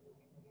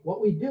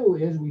 What we do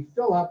is we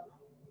fill up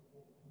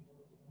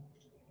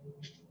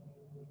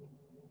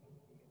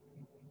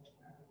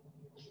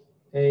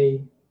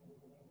a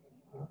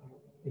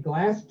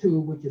glass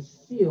tube which is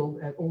sealed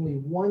at only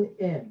one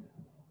end.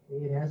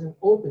 It has an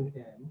open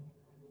end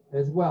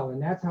as well,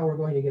 and that's how we're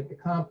going to get the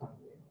compound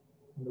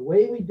in. And the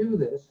way we do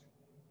this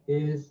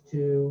is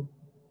to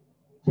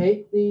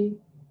take the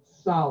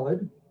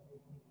solid,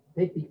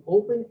 take the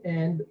open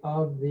end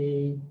of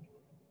the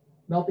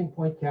melting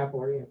point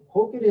capillary and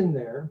poke it in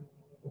there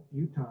a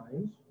few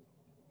times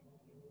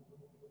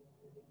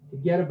to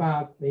get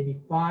about maybe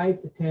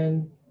 5 to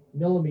 10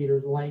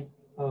 millimeters length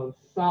of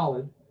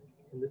solid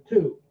in the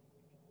tube.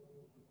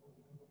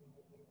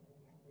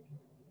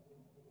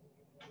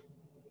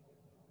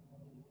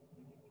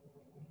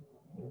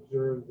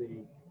 Observe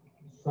the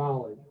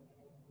solid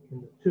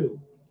in the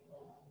tube.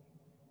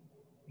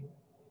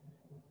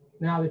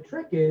 Now the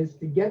trick is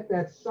to get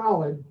that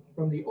solid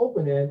from the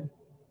open end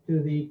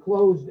to the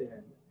closed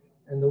end.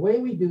 And the way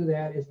we do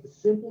that is to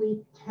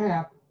simply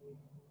tap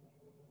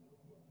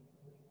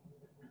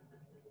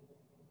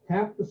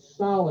the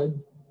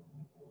solid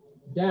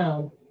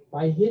down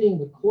by hitting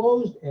the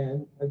closed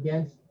end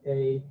against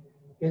the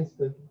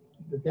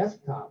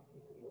desktop,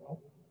 if you will.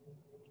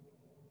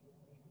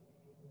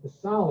 The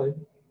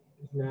solid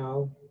is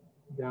now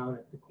down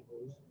at the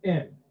closed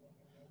end.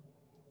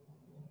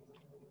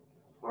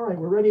 All right,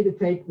 we're ready to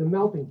take the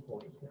melting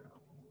point now.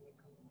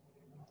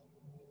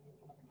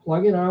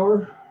 Plug in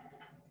our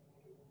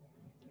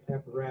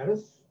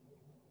apparatus.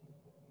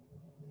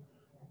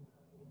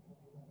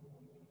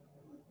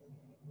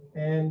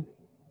 And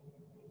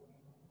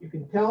you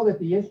can tell that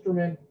the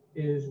instrument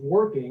is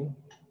working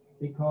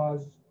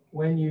because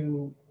when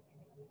you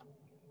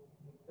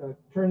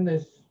turn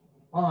this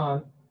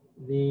on,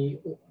 the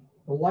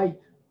light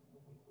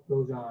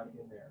goes on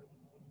in there.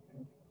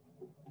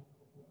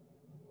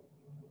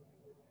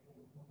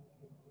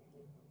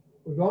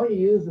 we're going to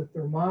use a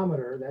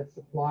thermometer that's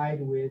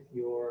supplied with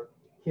your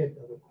kit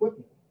of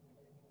equipment.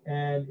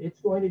 And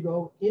it's going to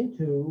go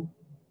into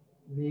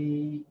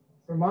the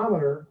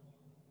thermometer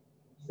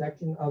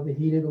section of the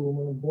heated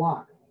aluminum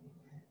block.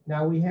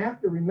 Now we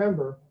have to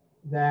remember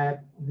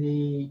that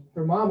the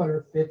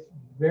thermometer fits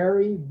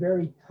very,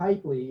 very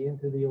tightly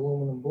into the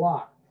aluminum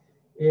block.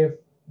 If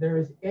there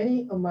is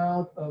any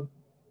amount of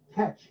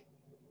catch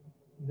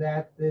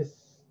that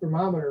this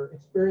thermometer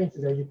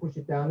experiences as you push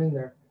it down in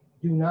there,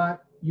 do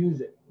not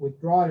use it.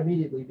 Withdraw it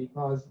immediately,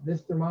 because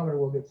this thermometer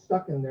will get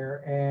stuck in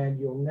there and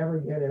you'll never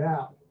get it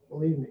out,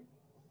 believe me.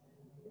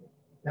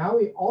 Now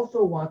we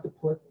also want to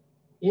put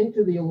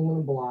into the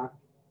aluminum block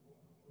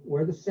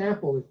where the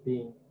sample is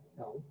being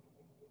held,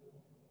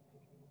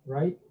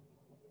 right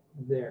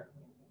there.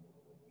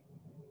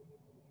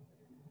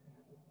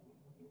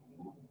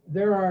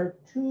 There are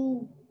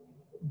two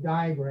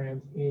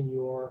diagrams in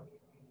your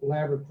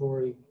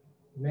laboratory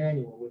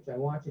manual, which I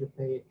want you to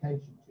pay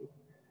attention to,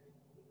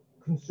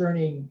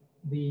 concerning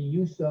the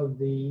use of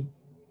the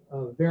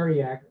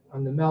variac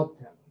on the melt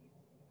temp.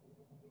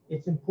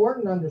 It's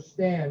important to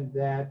understand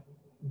that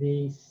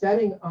the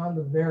setting on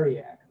the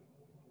variac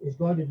is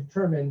going to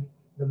determine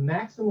the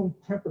maximum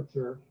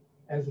temperature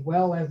as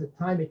well as the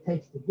time it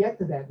takes to get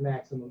to that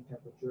maximum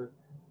temperature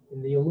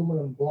in the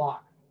aluminum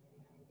block,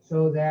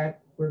 so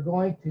that we're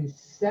going to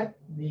set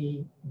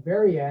the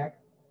variac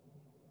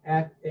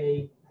at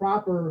a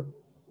proper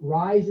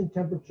rise in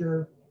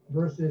temperature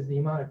versus the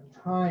amount of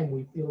time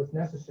we feel is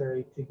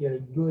necessary to get a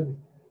good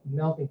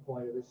melting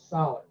point of this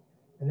solid.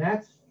 And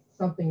that's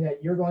something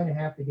that you're going to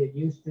have to get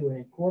used to and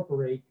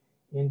incorporate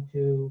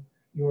into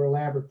your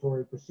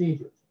laboratory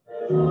procedures.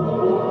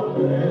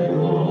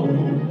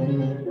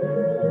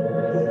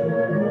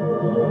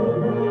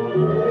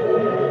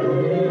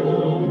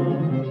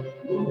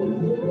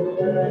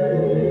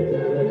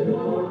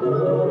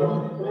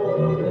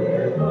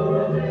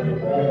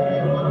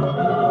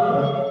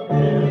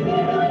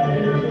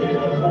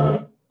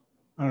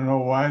 I don't know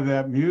why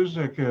that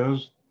music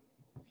is,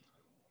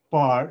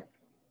 but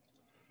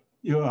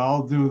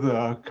I'll do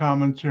the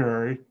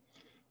commentary.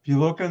 If you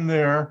look in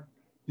there,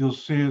 you'll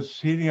see it's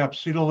heating up.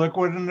 See the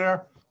liquid in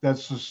there?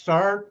 That's the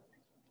start.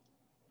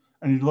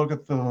 And you look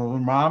at the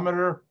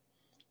thermometer,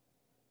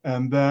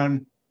 and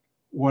then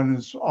when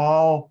it's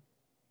all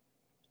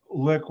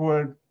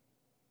liquid,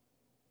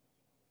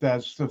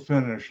 that's the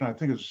finish. And I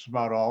think it's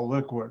about all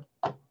liquid.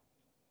 I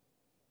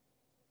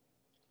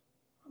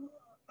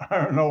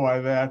don't know why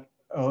that,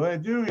 oh, they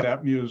do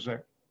that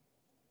music.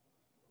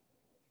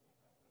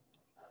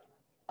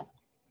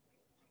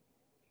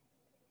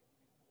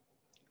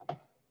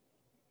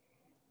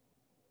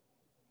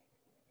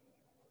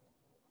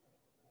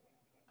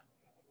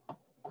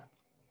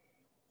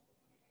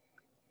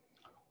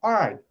 All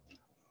right,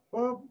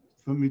 well,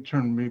 let me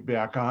turn me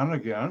back on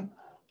again.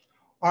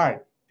 All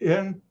right,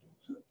 in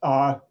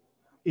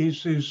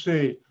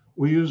ECC,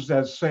 we use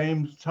that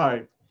same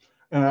type.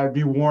 And I'd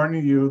be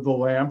warning you, the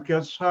lamp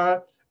gets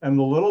hot and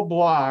the little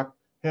block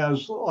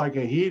has like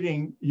a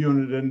heating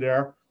unit in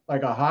there,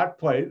 like a hot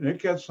plate, and it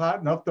gets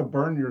hot enough to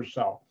burn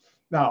yourself.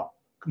 Now,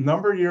 a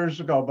number of years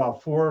ago,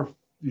 about 5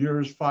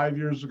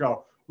 years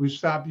ago, we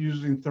stopped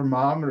using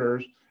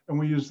thermometers and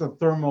we use the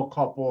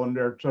thermocouple in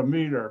there to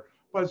meter.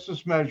 But it's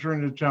just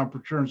measuring the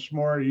temperature, and it's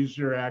more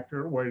easier,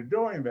 accurate way of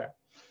doing that.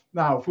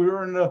 Now, if we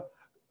were in the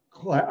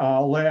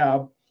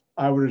lab,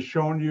 I would have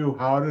shown you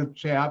how to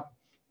tap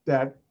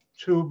that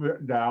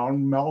tube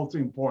down,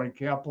 melting point,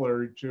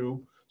 capillary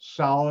tube,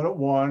 solid at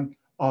one,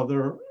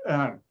 other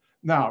end.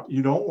 Now,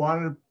 you don't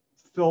want to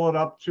fill it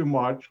up too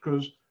much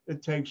because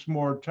it takes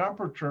more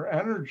temperature,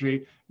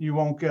 energy. You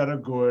won't get a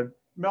good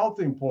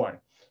melting point.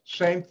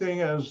 Same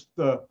thing as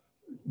the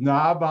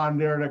knob on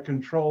there that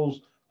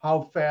controls how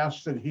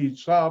fast it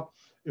heats up.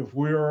 If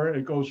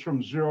it goes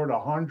from 0 to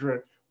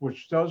 100,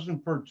 which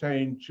doesn't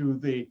pertain to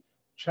the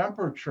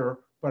temperature,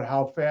 but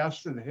how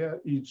fast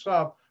it heats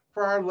up.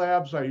 For our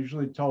labs, I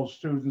usually tell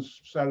students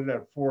set it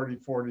at 40,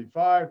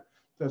 45.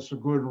 That's a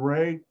good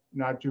rate,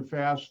 not too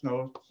fast,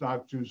 no, it's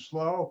not too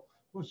slow.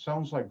 It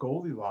sounds like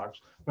Goldilocks.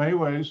 But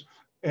anyways,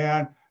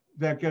 and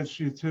that gets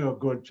you to a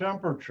good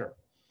temperature.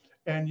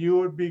 And you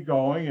would be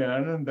going in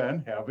and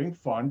then having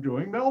fun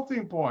doing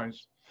melting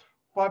points.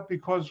 But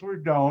because we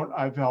don't,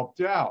 I've helped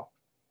you out.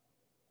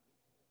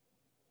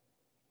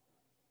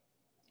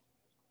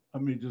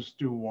 Let me just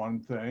do one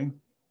thing.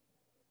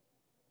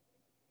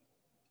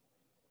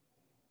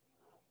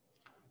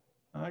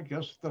 I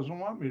guess it doesn't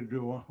want me to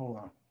do one. Hold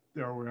on.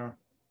 There we are.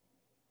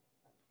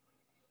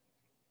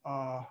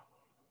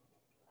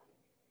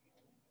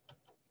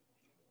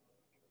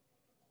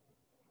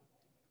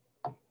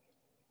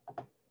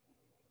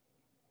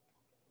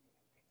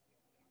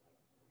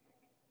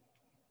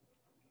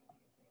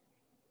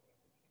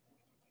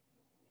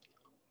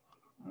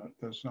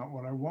 That's not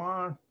what I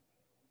want.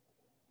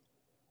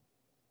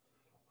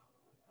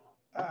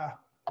 All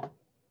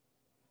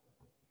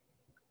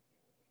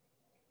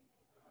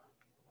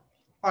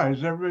right,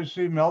 does everybody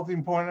see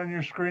melting point on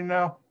your screen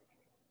now?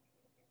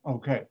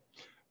 Okay,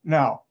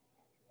 now,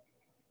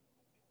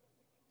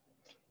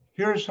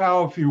 here's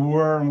how if you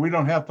were, and we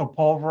don't have to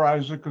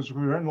pulverize it because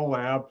we were in the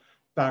lab.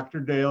 Dr.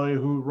 Daly,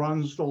 who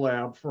runs the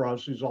lab for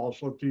us, he's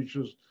also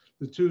teaches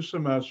the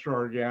 2-semester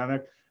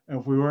organic. And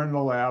if we were in the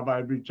lab,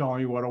 I'd be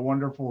telling you what a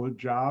wonderful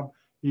job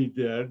he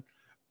did.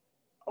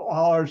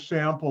 All our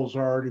samples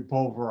are already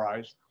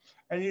pulverized.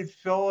 And you'd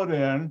fill it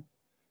in,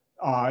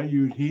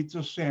 you'd heat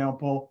the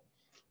sample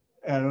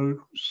at a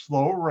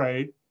slow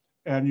rate,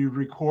 and you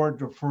record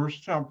the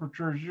first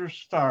temperature as your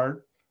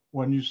start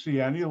when you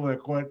see any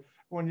liquid,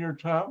 when your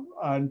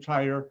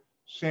entire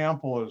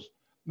sample is.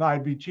 Now,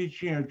 I'd be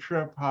teaching a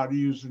trip how to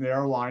use an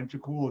airline to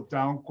cool it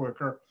down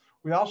quicker.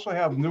 We also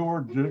have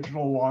newer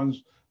digital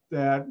ones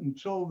that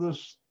until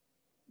this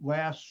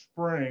last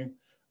spring,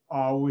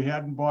 we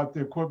hadn't bought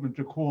the equipment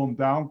to cool them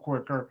down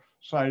quicker,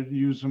 so I had to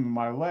use them in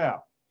my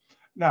lab.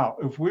 Now,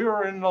 if we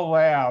were in the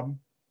lab,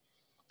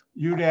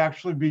 you'd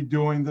actually be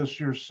doing this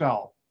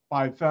yourself,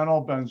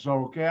 biphenyl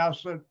benzoic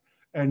acid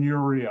and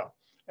urea,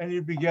 and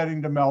you'd be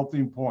getting the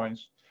melting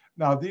points.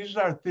 Now, these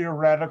are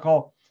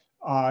theoretical.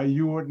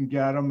 You wouldn't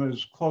get them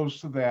as close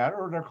to that,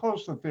 or they're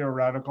close to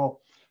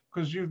theoretical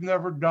because you've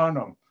never done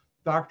them.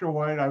 Dr.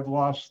 White, I've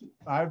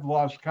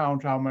lost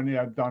count how many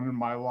I've done in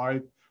my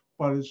life,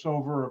 but it's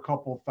over a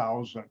couple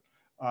thousand.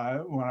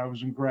 When I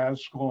was in grad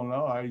school,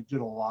 I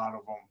did a lot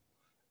of them.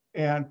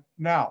 And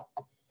now,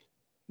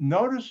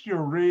 notice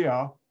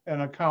urea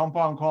and a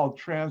compound called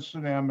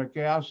tranexamic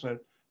acid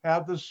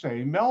have the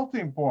same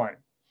melting point.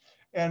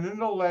 And in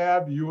the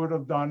lab, you would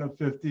have done a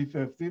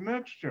 50-50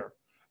 mixture.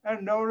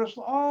 And notice,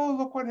 oh,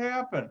 look what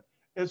happened.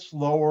 It's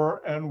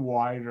lower and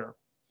wider.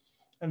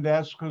 And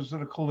that's because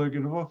of the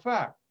colligative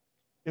effect.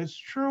 It's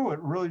true, it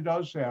really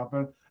does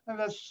happen. And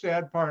that's the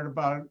sad part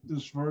about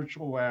this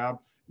virtual lab,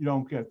 you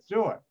don't get to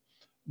do it.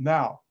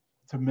 Now,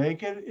 to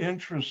make it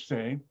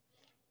interesting,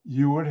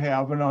 you would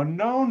have an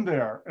unknown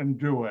there and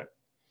do it.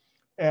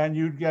 And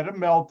you'd get a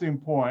melting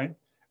point.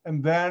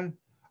 And then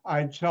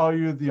I tell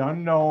you the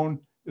unknown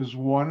is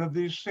one of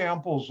these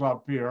samples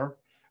up here.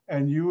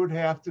 And you would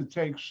have to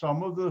take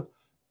some of the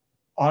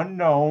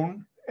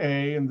unknown,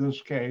 A in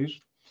this case,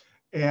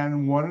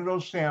 and one of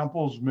those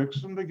samples,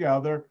 mix them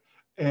together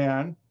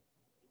and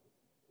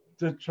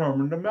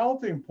determine the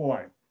melting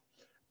point.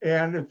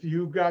 And if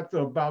you got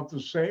about the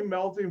same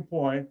melting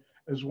point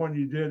as when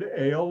you did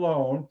A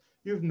alone,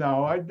 you've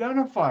now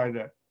identified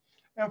it.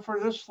 And for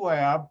this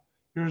lab,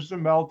 here's the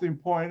melting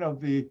point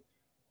of the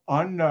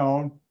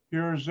unknown.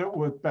 Here's it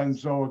with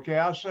benzoic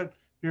acid.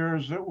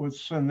 Here's it with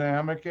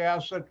cinnamic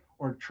acid,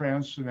 or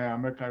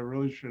tranexamic, I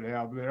really should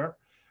have there.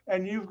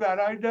 And you've got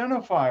to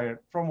identify it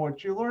from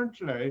what you learned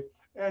today.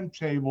 And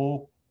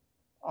table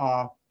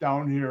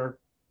down here,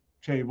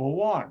 table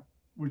 1,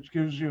 which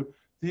gives you,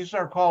 these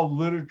are called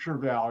literature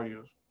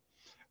values.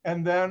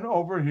 And then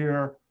over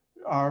here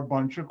are a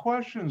bunch of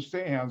questions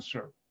to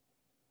answer.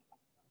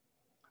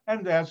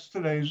 And that's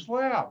today's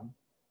lab.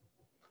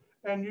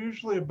 And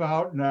usually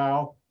about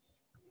now,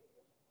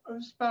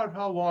 it's about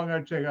how long I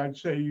take. I'd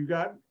say you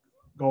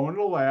go in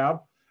the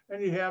lab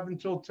and you have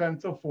until 10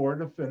 to 4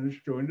 to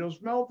finish doing those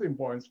melting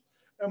points.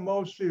 And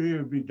most of you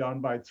would be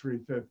done by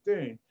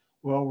 3:15.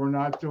 Well, we're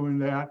not doing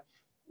that.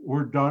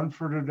 We're done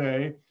for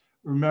today.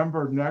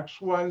 Remember,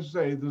 next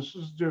Wednesday, this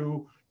is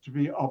due to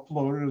be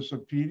uploaded as a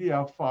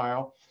PDF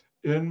file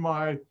in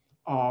my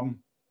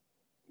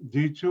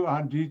D2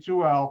 on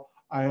D2L.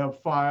 I have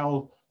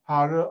filed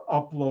how to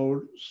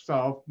upload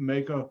stuff,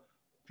 make a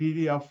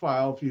PDF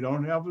file if you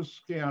don't have a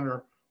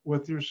scanner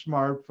with your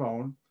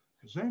smartphone.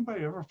 Has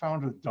anybody ever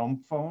found a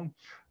dumb phone?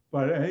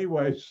 But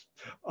anyways,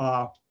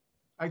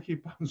 I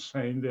keep on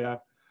saying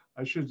that.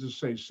 I should just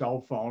say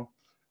cell phone.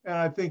 And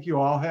I think you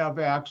all have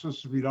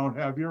access if you don't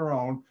have your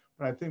own,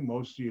 but I think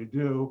most of you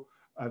do,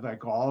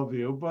 like all of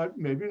you, but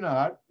maybe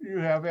not. You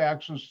have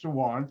access to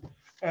one,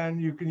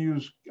 and you can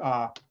use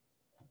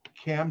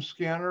Cam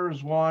Scanner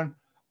as one.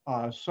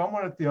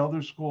 Someone at the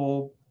other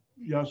school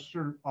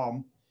yesterday,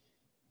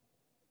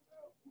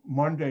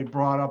 Monday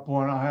brought up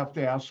one. I'll have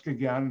to ask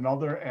again,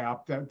 another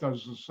app that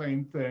does the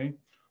same thing.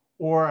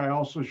 Or I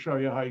also show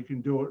you how you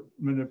can do it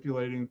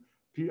manipulating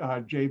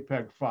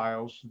JPEG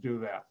files to do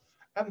that.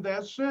 And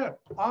that's it.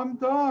 I'm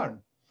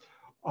done.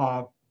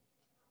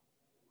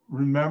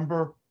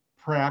 Remember,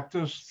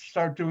 practice,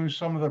 start doing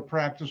some of the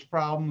practice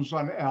problems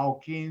on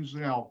alkenes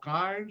and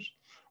alkynes.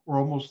 We're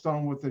almost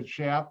done with the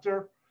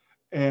chapter.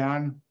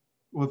 And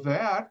with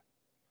that,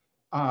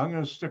 I'm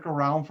going to stick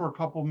around for a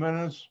couple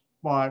minutes,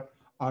 but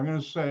I'm going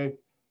to say,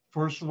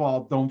 first of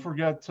all, don't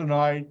forget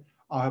tonight,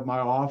 I'll have my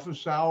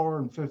office hour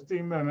in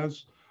 15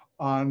 minutes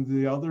on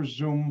the other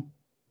Zoom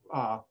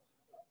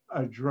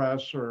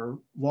address or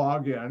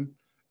login,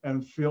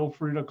 and feel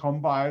free to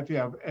come by if you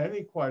have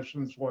any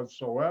questions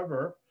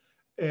whatsoever.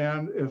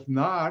 And if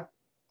not,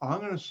 I'm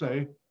going to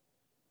say,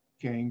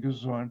 gehen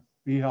gesund,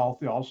 be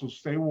healthy, also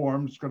stay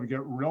warm. It's going to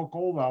get real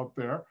cold out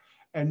there.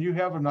 And you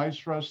have a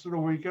nice rest of the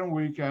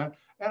weekend,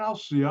 and I'll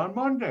see you on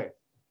Monday.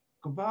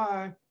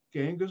 Goodbye,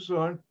 gehen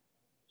gesund,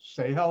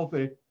 stay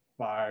healthy,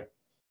 bye.